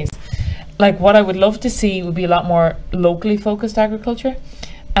certain ways. Like, what I would love to see would be a lot more locally focused agriculture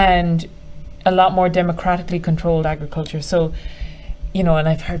and a lot more democratically controlled agriculture. So, you know, and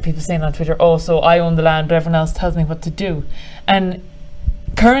I've heard people saying on Twitter, oh, so I own the land, but everyone else tells me what to do. And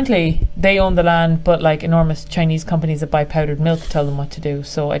currently they own the land, but like enormous Chinese companies that buy powdered milk tell them what to do.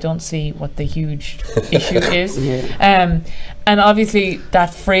 So I don't see what the huge issue is. And obviously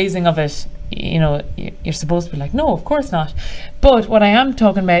that phrasing of it, you know, you're supposed to be like, no, of course not. But what I am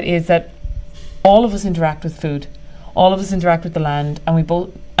talking about is that all of us interact with food, all of us interact with the land, and we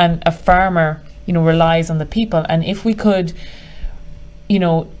both, and a farmer, you know, relies on the people. And if we could, you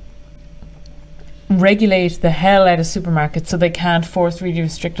know, regulate the hell out of supermarkets so they can't force really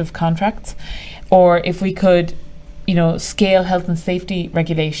restrictive contracts, or if we could, you know, scale health and safety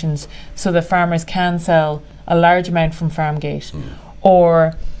regulations so that farmers can sell a large amount from farm gate,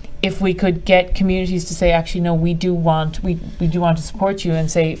 or if we could get communities to say, actually, no, we do want to support you, and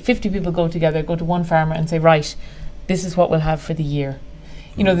say 50 people go together, go to one farmer and say, right, this is what we'll have for the year.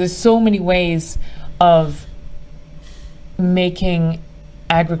 You know, there's so many ways of making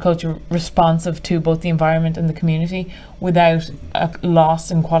agriculture responsive to both the environment and the community without a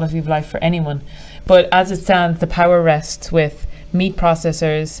loss in quality of life for anyone. But as it stands, the power rests with meat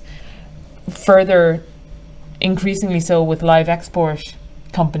processors, further increasingly so with live export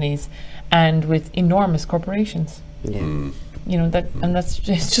companies, and with enormous corporations. You know, that, and that's just,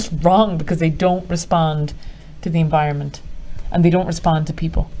 it's just wrong, because they don't respond to the environment and they don't respond to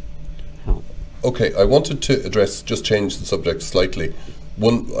people. Okay, I wanted to change the subject slightly.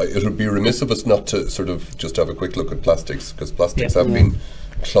 One, it would be remiss of us not to sort of just have a quick look at plastics, because plastics have been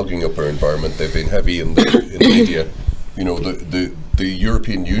clogging up our environment. They've been heavy in the media. You know, the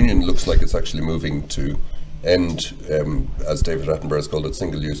European Union looks like it's actually moving to end, as David Attenborough has called it,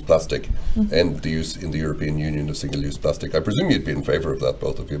 single-use plastic, end the use in the European Union of single-use plastic. I presume you'd be in favour of that,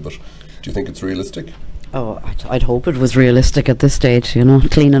 both of you, but do you think it's realistic? Oh, I'd hope it was realistic at this stage, you know,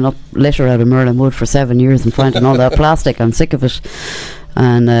 cleaning up litter out of Merlin Wood for 7 years and finding all that plastic. I'm sick of it.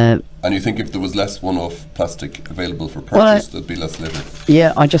 And you think if there was less one-off plastic available for purchase, there'd be less litter?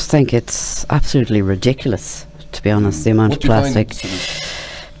 Yeah, I just think it's absolutely ridiculous, to be honest, the amount of plastic.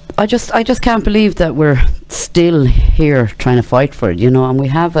 I just can't believe that we're still here trying to fight for it, you know, and we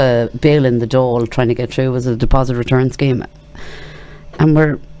have a bill in the Dáil trying to get through as a deposit return scheme, and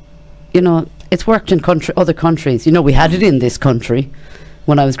we're, you know, it's worked in other countries. You know, we had it in this country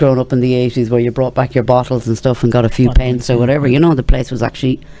when I was growing up in the 80s, where you brought back your bottles and stuff and got a few pence or whatever. You know, the place was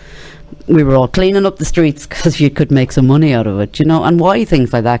actually, we were all cleaning up the streets because you could make some money out of it, you know, and why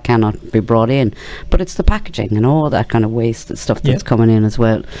things like that cannot be brought in. But it's the packaging and all that kind of waste stuff that's coming in as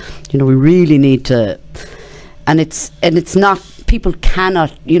well. You know, we really need to and it's not, people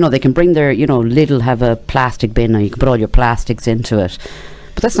cannot, they can bring their, Lidl have a plastic bin and you can put all your plastics into it,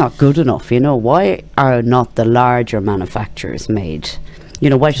 but that's not good enough. Why are not the larger manufacturers made?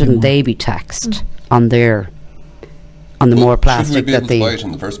 Why shouldn't they be taxed on the more plastic that they buy it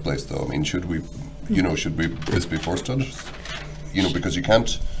in the first place, though? I mean, should we this be forced on us? Because you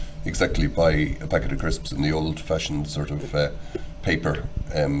can't exactly buy a packet of crisps in the old-fashioned sort of paper,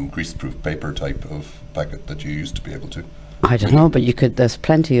 grease-proof paper type of packet that you used to be able to. I don't know, but there's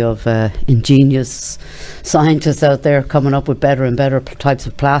plenty of ingenious scientists out there coming up with better and better types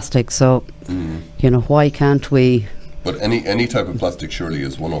of plastic. So, why can't we? But any type of plastic surely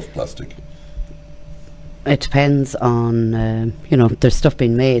is one-off plastic. It depends on, there's stuff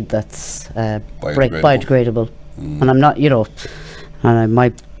being made that's biodegradable. And I'm not,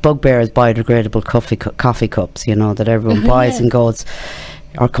 my bugbear is biodegradable coffee cups, that everyone buys and goes,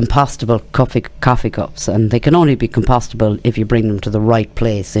 or compostable coffee cups, and they can only be compostable if you bring them to the right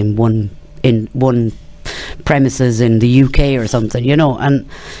place in one premises in the UK or something, and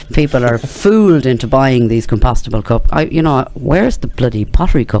people are fooled into buying these compostable cups. Where's the bloody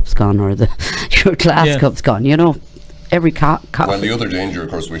pottery cups gone, or your glass cups gone? Every Well, the other danger, of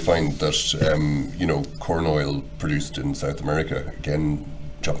course, we find that corn oil produced in South America, again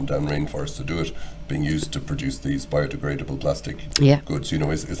chopping down rainforests to do it, being used to produce these biodegradable plastic goods.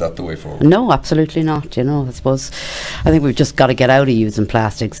 Is that the way forward? No, absolutely not. I think we've just got to get out of using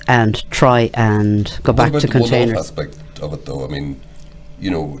plastics and try and go back to containers. What about the one-off aspect of it, though? I mean,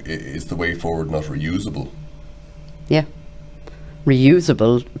 is the way forward not reusable? Yeah,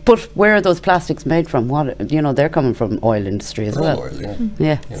 reusable. But where are those plastics made from? They're coming from oil industry as well. Oil,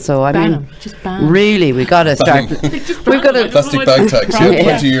 yeah. So I mean, just ban 'em. Really, we got to start. We've got to plastic bag tax.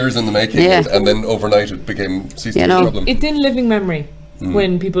 20 years in the making, and then overnight it ceased to be a problem. It's in living memory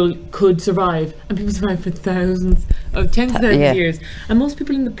when people could survive, and people survived for tens of thousands of years. And most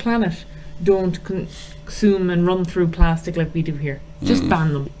people in the planet don't consume and run through plastic like we do here. Just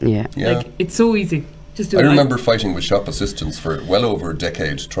ban them. Yeah. Like, it's so easy. Just do I it. remember fighting with shop assistants for well over a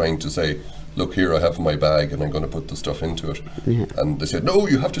decade, trying to say, look here, I have my bag and I'm going to put the stuff into it. Yeah. And they said, no,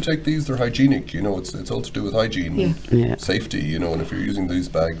 you have to take these, they're hygienic, it's all to do with hygiene and safety, and if you're using these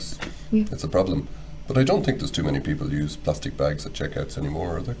bags, it's a problem. But I don't think there's too many people use plastic bags at checkouts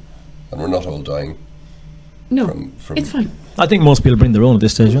anymore, are there? And we're not all dying. No, it's fine. I think most people bring their own at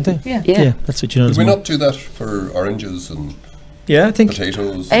this stage, don't they? Yeah. That's what you know. Did we not do that for oranges and I think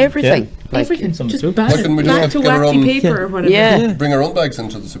potatoes? Everything. Everything. Just ban Why couldn't we just back have to to get our waxy own paper or whatever. Bring our own bags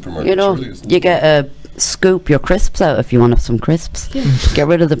into the supermarket? Surely, isn't you it? get scoop your crisps out if you want to have some crisps. Get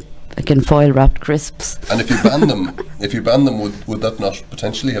rid of the foil wrapped crisps. And if you ban them, would that not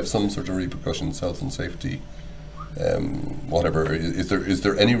potentially have some sort of repercussions, health and safety? Whatever. Is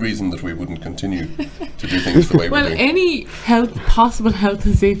there any reason that we wouldn't continue to do things the way we're doing? Well, any possible health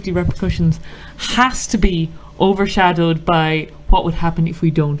and safety repercussions has to be overshadowed by what would happen if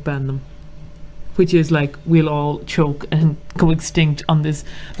we don't ban them, which is like we'll all choke and go extinct on this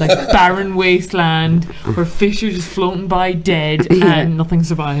barren wasteland where fish are just floating by dead and nothing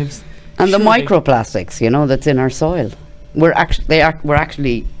survives. And the microplastics, that's in our soil. We're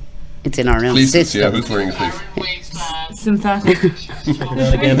actually it's in our own system. Yeah, who's wearing a fleece? Synthetic.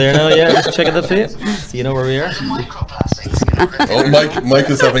 again there now, just checking that for you. So you know where we are. Oh, Mike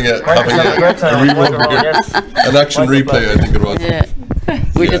is having a rewind here. An action replay, I think it was. Yeah.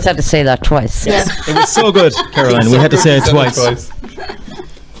 We just had to say that twice. Yeah. It was so good, Caroline. We had to say it twice.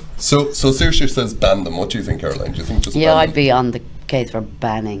 So Saoirse says ban them. What do you think, Caroline? Do you think just ban them? I'd be on the case for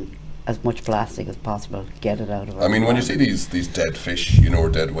banning as much plastic as possible. Get it out of our when you see these dead fish, or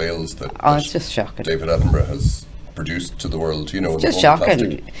dead whales that it's just shocking. David Attenborough has produced to the world, it's just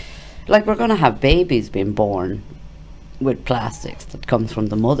shocking. Like, we're going to have babies being born with plastics that comes from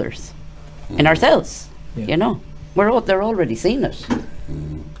the mothers in ourselves. They're already seen it.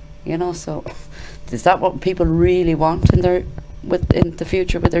 So is that what people really want in the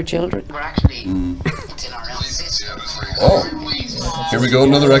future with their children? We're actually it's in our own system. Oh, here we go,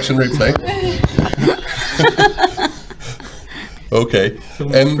 another action replay. Okay.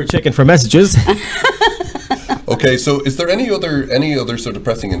 We're checking for messages. Okay, so is there any other sort of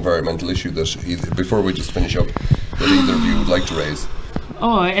pressing environmental issue that, before we just finish up, that either of you would like to raise?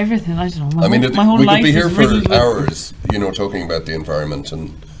 Oh, everything. I don't know. My whole we could life be here is for hours, talking about the environment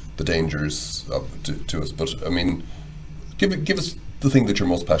and the dangers to us. But give us the thing that you're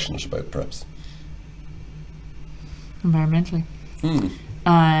most passionate about, perhaps. Environmentally.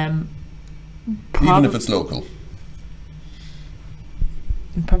 Even if it's local.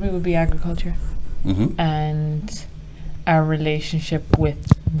 It probably would be agriculture. And our relationship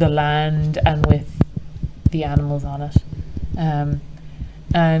with the land and with the animals on it.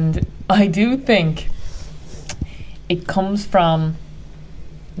 And I do think it comes from,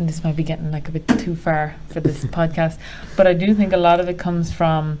 and this might be getting like a bit too far for this podcast, but I do think a lot of it comes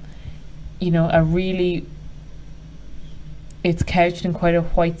from, you know, it's couched in quite a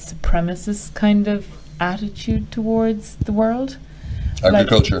white supremacist kind of attitude towards the world.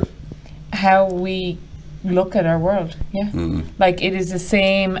 Agriculture. Like how we look at our world, Like it is the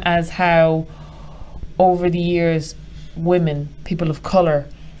same as how over the years women, people of colour,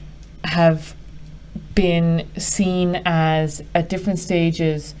 have been seen as at different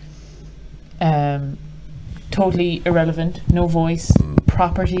stages totally irrelevant, no voice,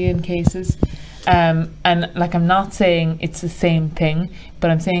 property in cases. And like, I'm not saying it's the same thing,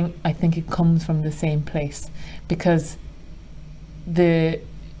 but I'm saying I think it comes from the same place, because the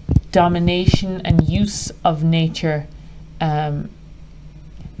domination and use of nature and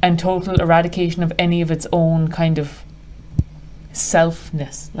total eradication of any of its own kind of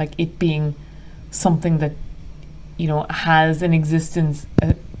selfness, like it being something that, you know, has an existence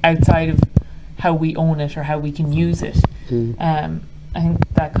outside of how we own it or how we can use it. I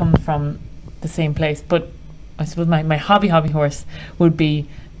think that comes from the same place. But I suppose my hobby horse would be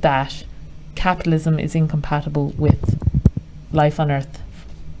that capitalism is incompatible with life on Earth.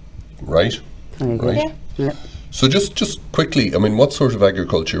 Right. Right. Yeah. So just quickly, I mean, what sort of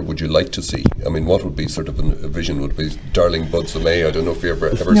agriculture would you like to see? I mean, what would be sort of a vision? Would be Darling Buds of May? I don't know if you ever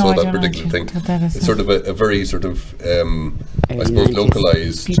No, saw I that don't particular thing. what that is. It's sort of a very sort of, I suppose,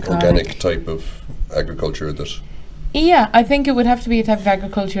 localized, Bucolic. organic type of agriculture that... Yeah, I think it would have to be a type of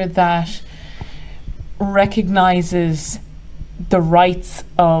agriculture that recognises the rights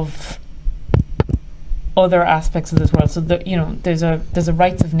of other aspects of this world. So that, you know, there's a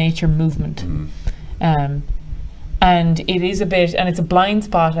rights of nature movement, and it is a bit, and it's a blind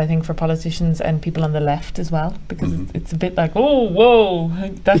spot, I think, for politicians and people on the left as well, because it's a bit like, oh, whoa,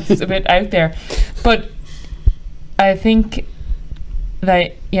 that's a bit out there. But I think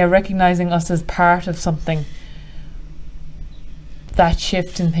that, yeah, recognising us as part of something, that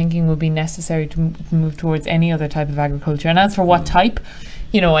shift in thinking would be necessary to move towards any other type of agriculture. And as for what type,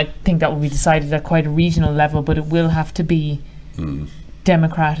 you know, I think that will be decided at quite a regional level, but it will have to be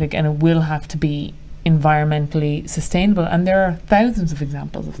democratic, and it will have to be environmentally sustainable. And there are thousands of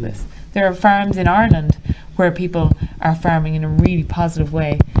examples of this. There are farms in Ireland where people are farming in a really positive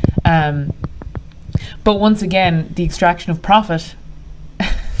way. But once again, the extraction of profit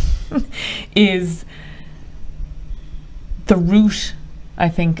is the root, I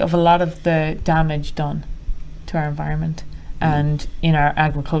think, of a lot of the damage done to our environment and in our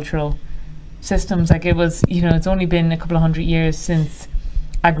agricultural systems. Like, it was, you know, it's only been a couple of 100 years since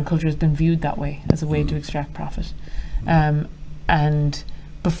agriculture has been viewed that way, as a way to extract profit. And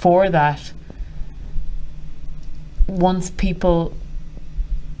before that, once people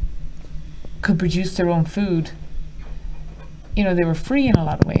could produce their own food, you know, they were free in a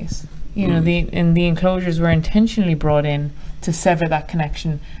lot of ways. You know, the enclosures were intentionally brought in to sever that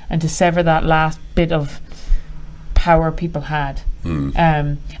connection and to sever that last bit of power people had.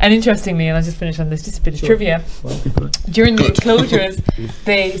 And interestingly, and I'll just finish on this, just a bit of trivia. During the enclosures,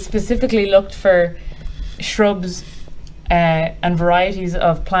 they specifically looked for shrubs and varieties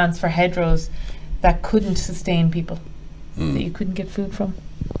of plants for hedgerows that couldn't sustain people, that you couldn't get food from,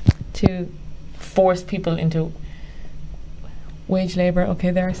 to force people into wage labour.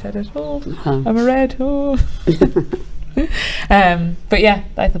 Okay, there I said it. Oh, I'm a red. Oh. But yeah,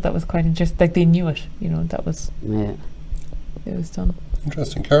 I thought that was quite interesting. Like, they knew it, you know, that was, it was done.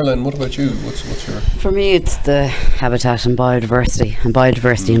 Interesting. Caroline, what about you? What's your... For me, it's the habitat and biodiversity. And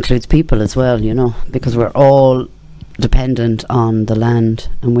biodiversity includes people as well, you know, because we're all dependent on the land,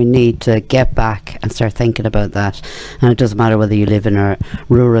 and we need to get back and start thinking about that. And it doesn't matter whether you live in a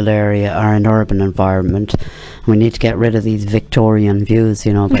rural area or an urban environment. We need to get rid of these Victorian views,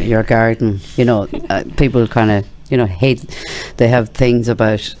 you know, about your garden. You know, people kind of, you know, hate, they have things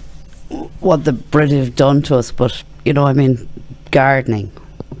about what the British have done to us, but, you know, I mean, gardening.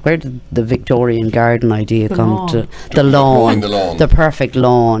 Where did the Victorian garden idea come to? The lawn, the perfect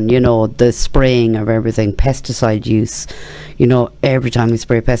lawn, you know, the spraying of everything, pesticide use. You know, every time we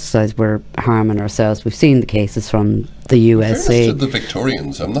spray pesticides, we're harming ourselves. We've seen the cases from the USA. To the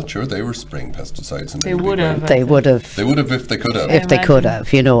Victorians, I'm not sure they were spraying pesticides. They would have. They would have. They would have if they could have. If they could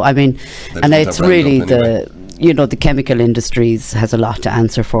have, you know, I mean, and it's really the, you know, the chemical industries has a lot to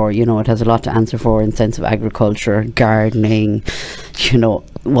answer for. You know, it has a lot to answer for in sense of agriculture, gardening, you know,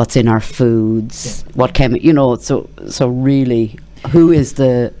 what's in our foods, what you know, so really, who's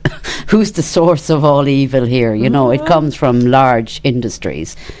the source of all evil here? You know, it comes from large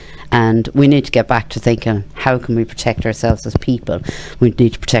industries, And we need to get back to thinking, how can we protect ourselves as people? We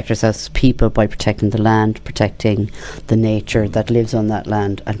need to protect ourselves as people by protecting the land, protecting the nature that lives on that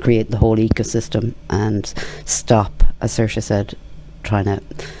land, and create the whole ecosystem, and stop, as Saoirse said, trying to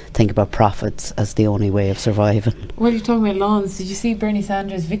think about profits as the only way of surviving. Well, you're talking about lawns. Did you see Bernie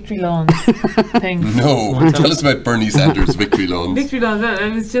Sanders' victory lawns thing? No, tell us about Bernie Sanders' victory lawns. Victory lawns.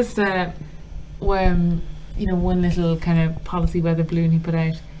 It was just when one little kind of policy weather balloon he put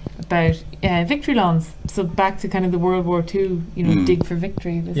out about victory lawns. So back to kind of the World War II, dig for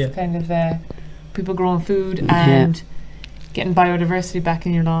victory. This kind of people growing food and getting biodiversity back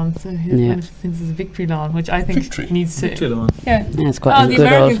in your lawn. So he thinks it's a victory lawn, which I think needs to. Victory lawn. Yeah, it's quite the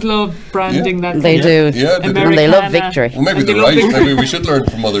Americans love branding that. They do. Yeah, and they love victory. Well, maybe they're right. Maybe we should learn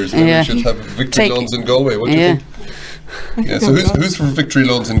from others. Maybe we should have victory lawns in Galway. What do you think? Yeah, so who's for victory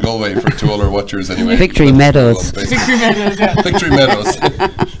lawns in Galway to all our watchers anyway? Victory Meadows. Victory Meadows, yeah. Victory Meadows.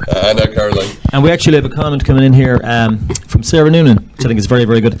 Anna Caroline. And we actually have a comment coming in here from Sarah Noonan, which I think is very,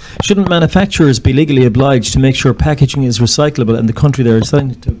 very good. Shouldn't manufacturers be legally obliged to make sure packaging is recyclable in the country they're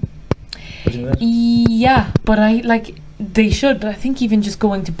selling it to? Yeah, but they should, but I think even just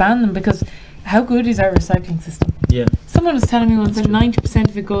going to ban them, because how good is our recycling system? Yeah. Someone was telling me once that 90%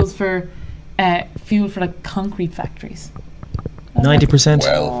 of it goes for fuel for concrete factories. 90%?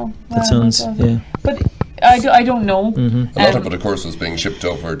 Well, that sounds, But I don't know. Mm-hmm. A lot of it, of course, is being shipped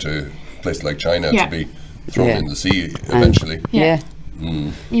over to a place like China to be thrown in the sea eventually.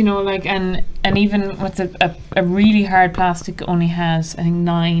 And even what's a really hard plastic only has, I think,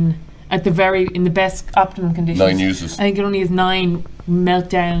 9 in the best optimum conditions. 9 uses. I think it only has 9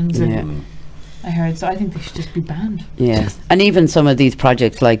 meltdowns. And I heard, so I think they should just be banned. Yeah, and even some of these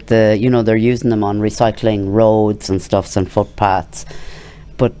projects, like they're using them on recycling roads and stuffs and footpaths,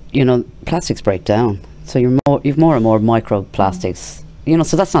 but plastics break down, so you've more and more microplastics.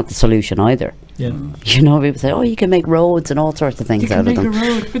 So that's not the solution either. Yeah. People say, oh, you can make roads and all sorts of things out of them. You can make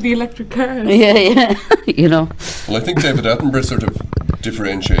a road for the electric cars. Yeah. Well, I think David Attenborough sort of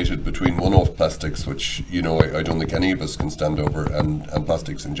differentiated between one-off plastics, which I don't think any of us can stand over, and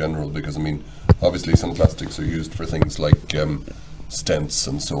plastics in general, because obviously some plastics are used for things like stents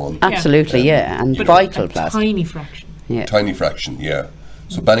and so on. Absolutely, and but vital a plastic. Tiny fraction. Yeah. Tiny fraction, yeah.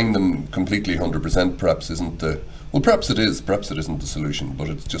 So banning them completely 100% perhaps isn't the... Well, perhaps it is. Perhaps it isn't the solution, but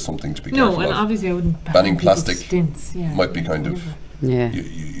it's just something to be careful of. No, and obviously I wouldn't banning plastic stints, might be kind of... Yeah.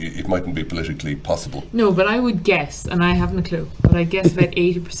 It mightn't be politically possible. No, but I would guess, and I haven't a clue, but I guess about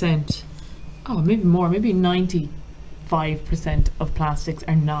 80%, maybe more, maybe 95% of plastics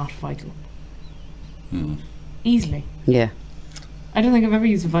are not vital. Easily. Yeah. I don't think I've ever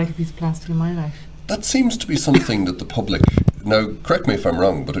used a vital piece of plastic in my life. That seems to be something that the public... Now, correct me if I'm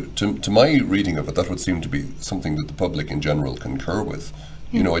wrong, but to my reading of it, that would seem to be something that the public in general concur with.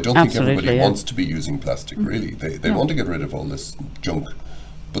 I don't think everybody wants to be using plastic, really. They want to get rid of all this junk,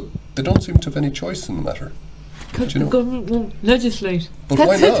 but they don't seem to have any choice in the matter. Because the government won't legislate. But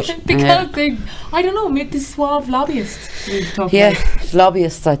why not? Because they, I don't know, the suave lobbyists we've talked about.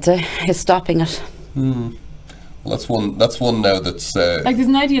 Lobbyists, I'd say, is stopping it. Well, that's one now that's... there's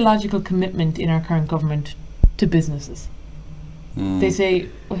an ideological commitment in our current government to businesses. They say,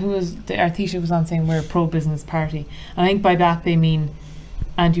 our Taoiseach was on saying we're a pro-business party. And I think by that they mean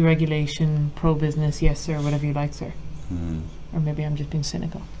anti-regulation, pro-business, yes sir, whatever you like, sir. Or maybe I'm just being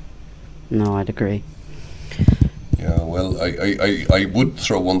cynical. No, I'd agree. Yeah, well, I would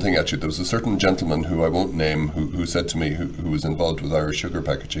throw one thing at you. There was a certain gentleman who I won't name who said to me, who was involved with Irish sugar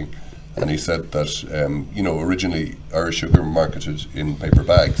packaging, and he said that, originally Irish sugar marketed in paper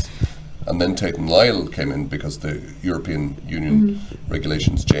bags, and then Tate and Lyle came in because the European Union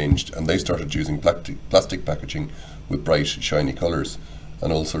regulations changed, and they started using plastic packaging with bright, shiny colours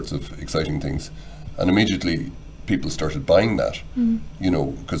and all sorts of exciting things. And immediately people started buying that,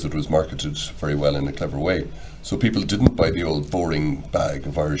 because it was marketed very well in a clever way. So people didn't buy the old boring bag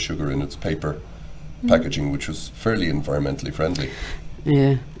of Irish sugar in its paper packaging, which was fairly environmentally friendly.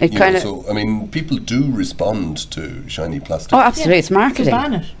 Yeah, people do respond to shiny plastic. Oh, absolutely, it's marketing. So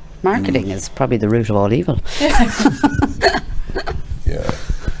ban it. Marketing is probably the root of all evil. Yeah,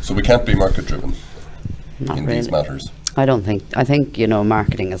 so we can't be market driven in these matters. I don't think. I think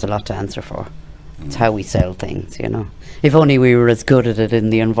marketing has a lot to answer for. It's how we sell things. If only we were as good at it in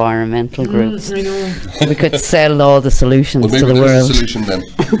the environmental groups, I know. we could sell all the solutions to the maybe there's world. a solution then.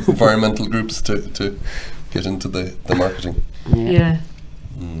 Environmental groups to get into the marketing. Yeah.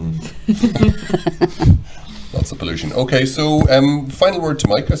 Lots of pollution. Okay, so final word to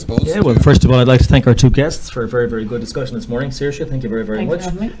Mike, I suppose. Yeah, well, first of all, I'd like to thank our two guests for a very, very good discussion this morning. Saoirse, thank you very, very much. Thanks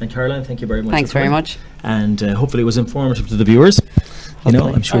for having me. And Caroline, thank you very much. Thanks very much. And hopefully it was informative to the viewers. You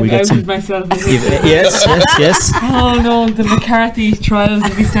know, I'm sure we I've get some. outed myself. Yes. Oh no, the McCarthy trials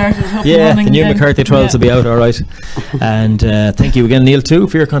will be started up and Yeah, running the new again. McCarthy trials will be out, all right. And thank you again, Neil, too,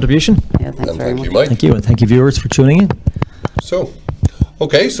 for your contribution. Yeah, thanks And very thank much. you, Mike. Thank you, and thank you, viewers, for tuning in. So,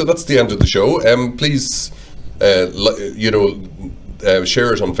 okay, so that's the end of the show. Please, share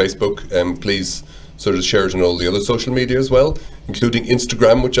it on Facebook. Please sort of share it on all the other social media as well, including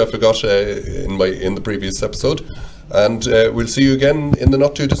Instagram, which I forgot in the previous episode. And we'll see you again in the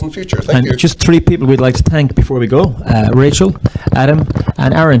not too distant future. Thank you. Just 3 people we'd like to thank before we go: Rachael, Adam,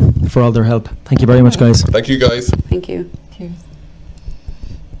 and Arun for all their help. Thank you very much, guys. Thank you, guys. Thank you.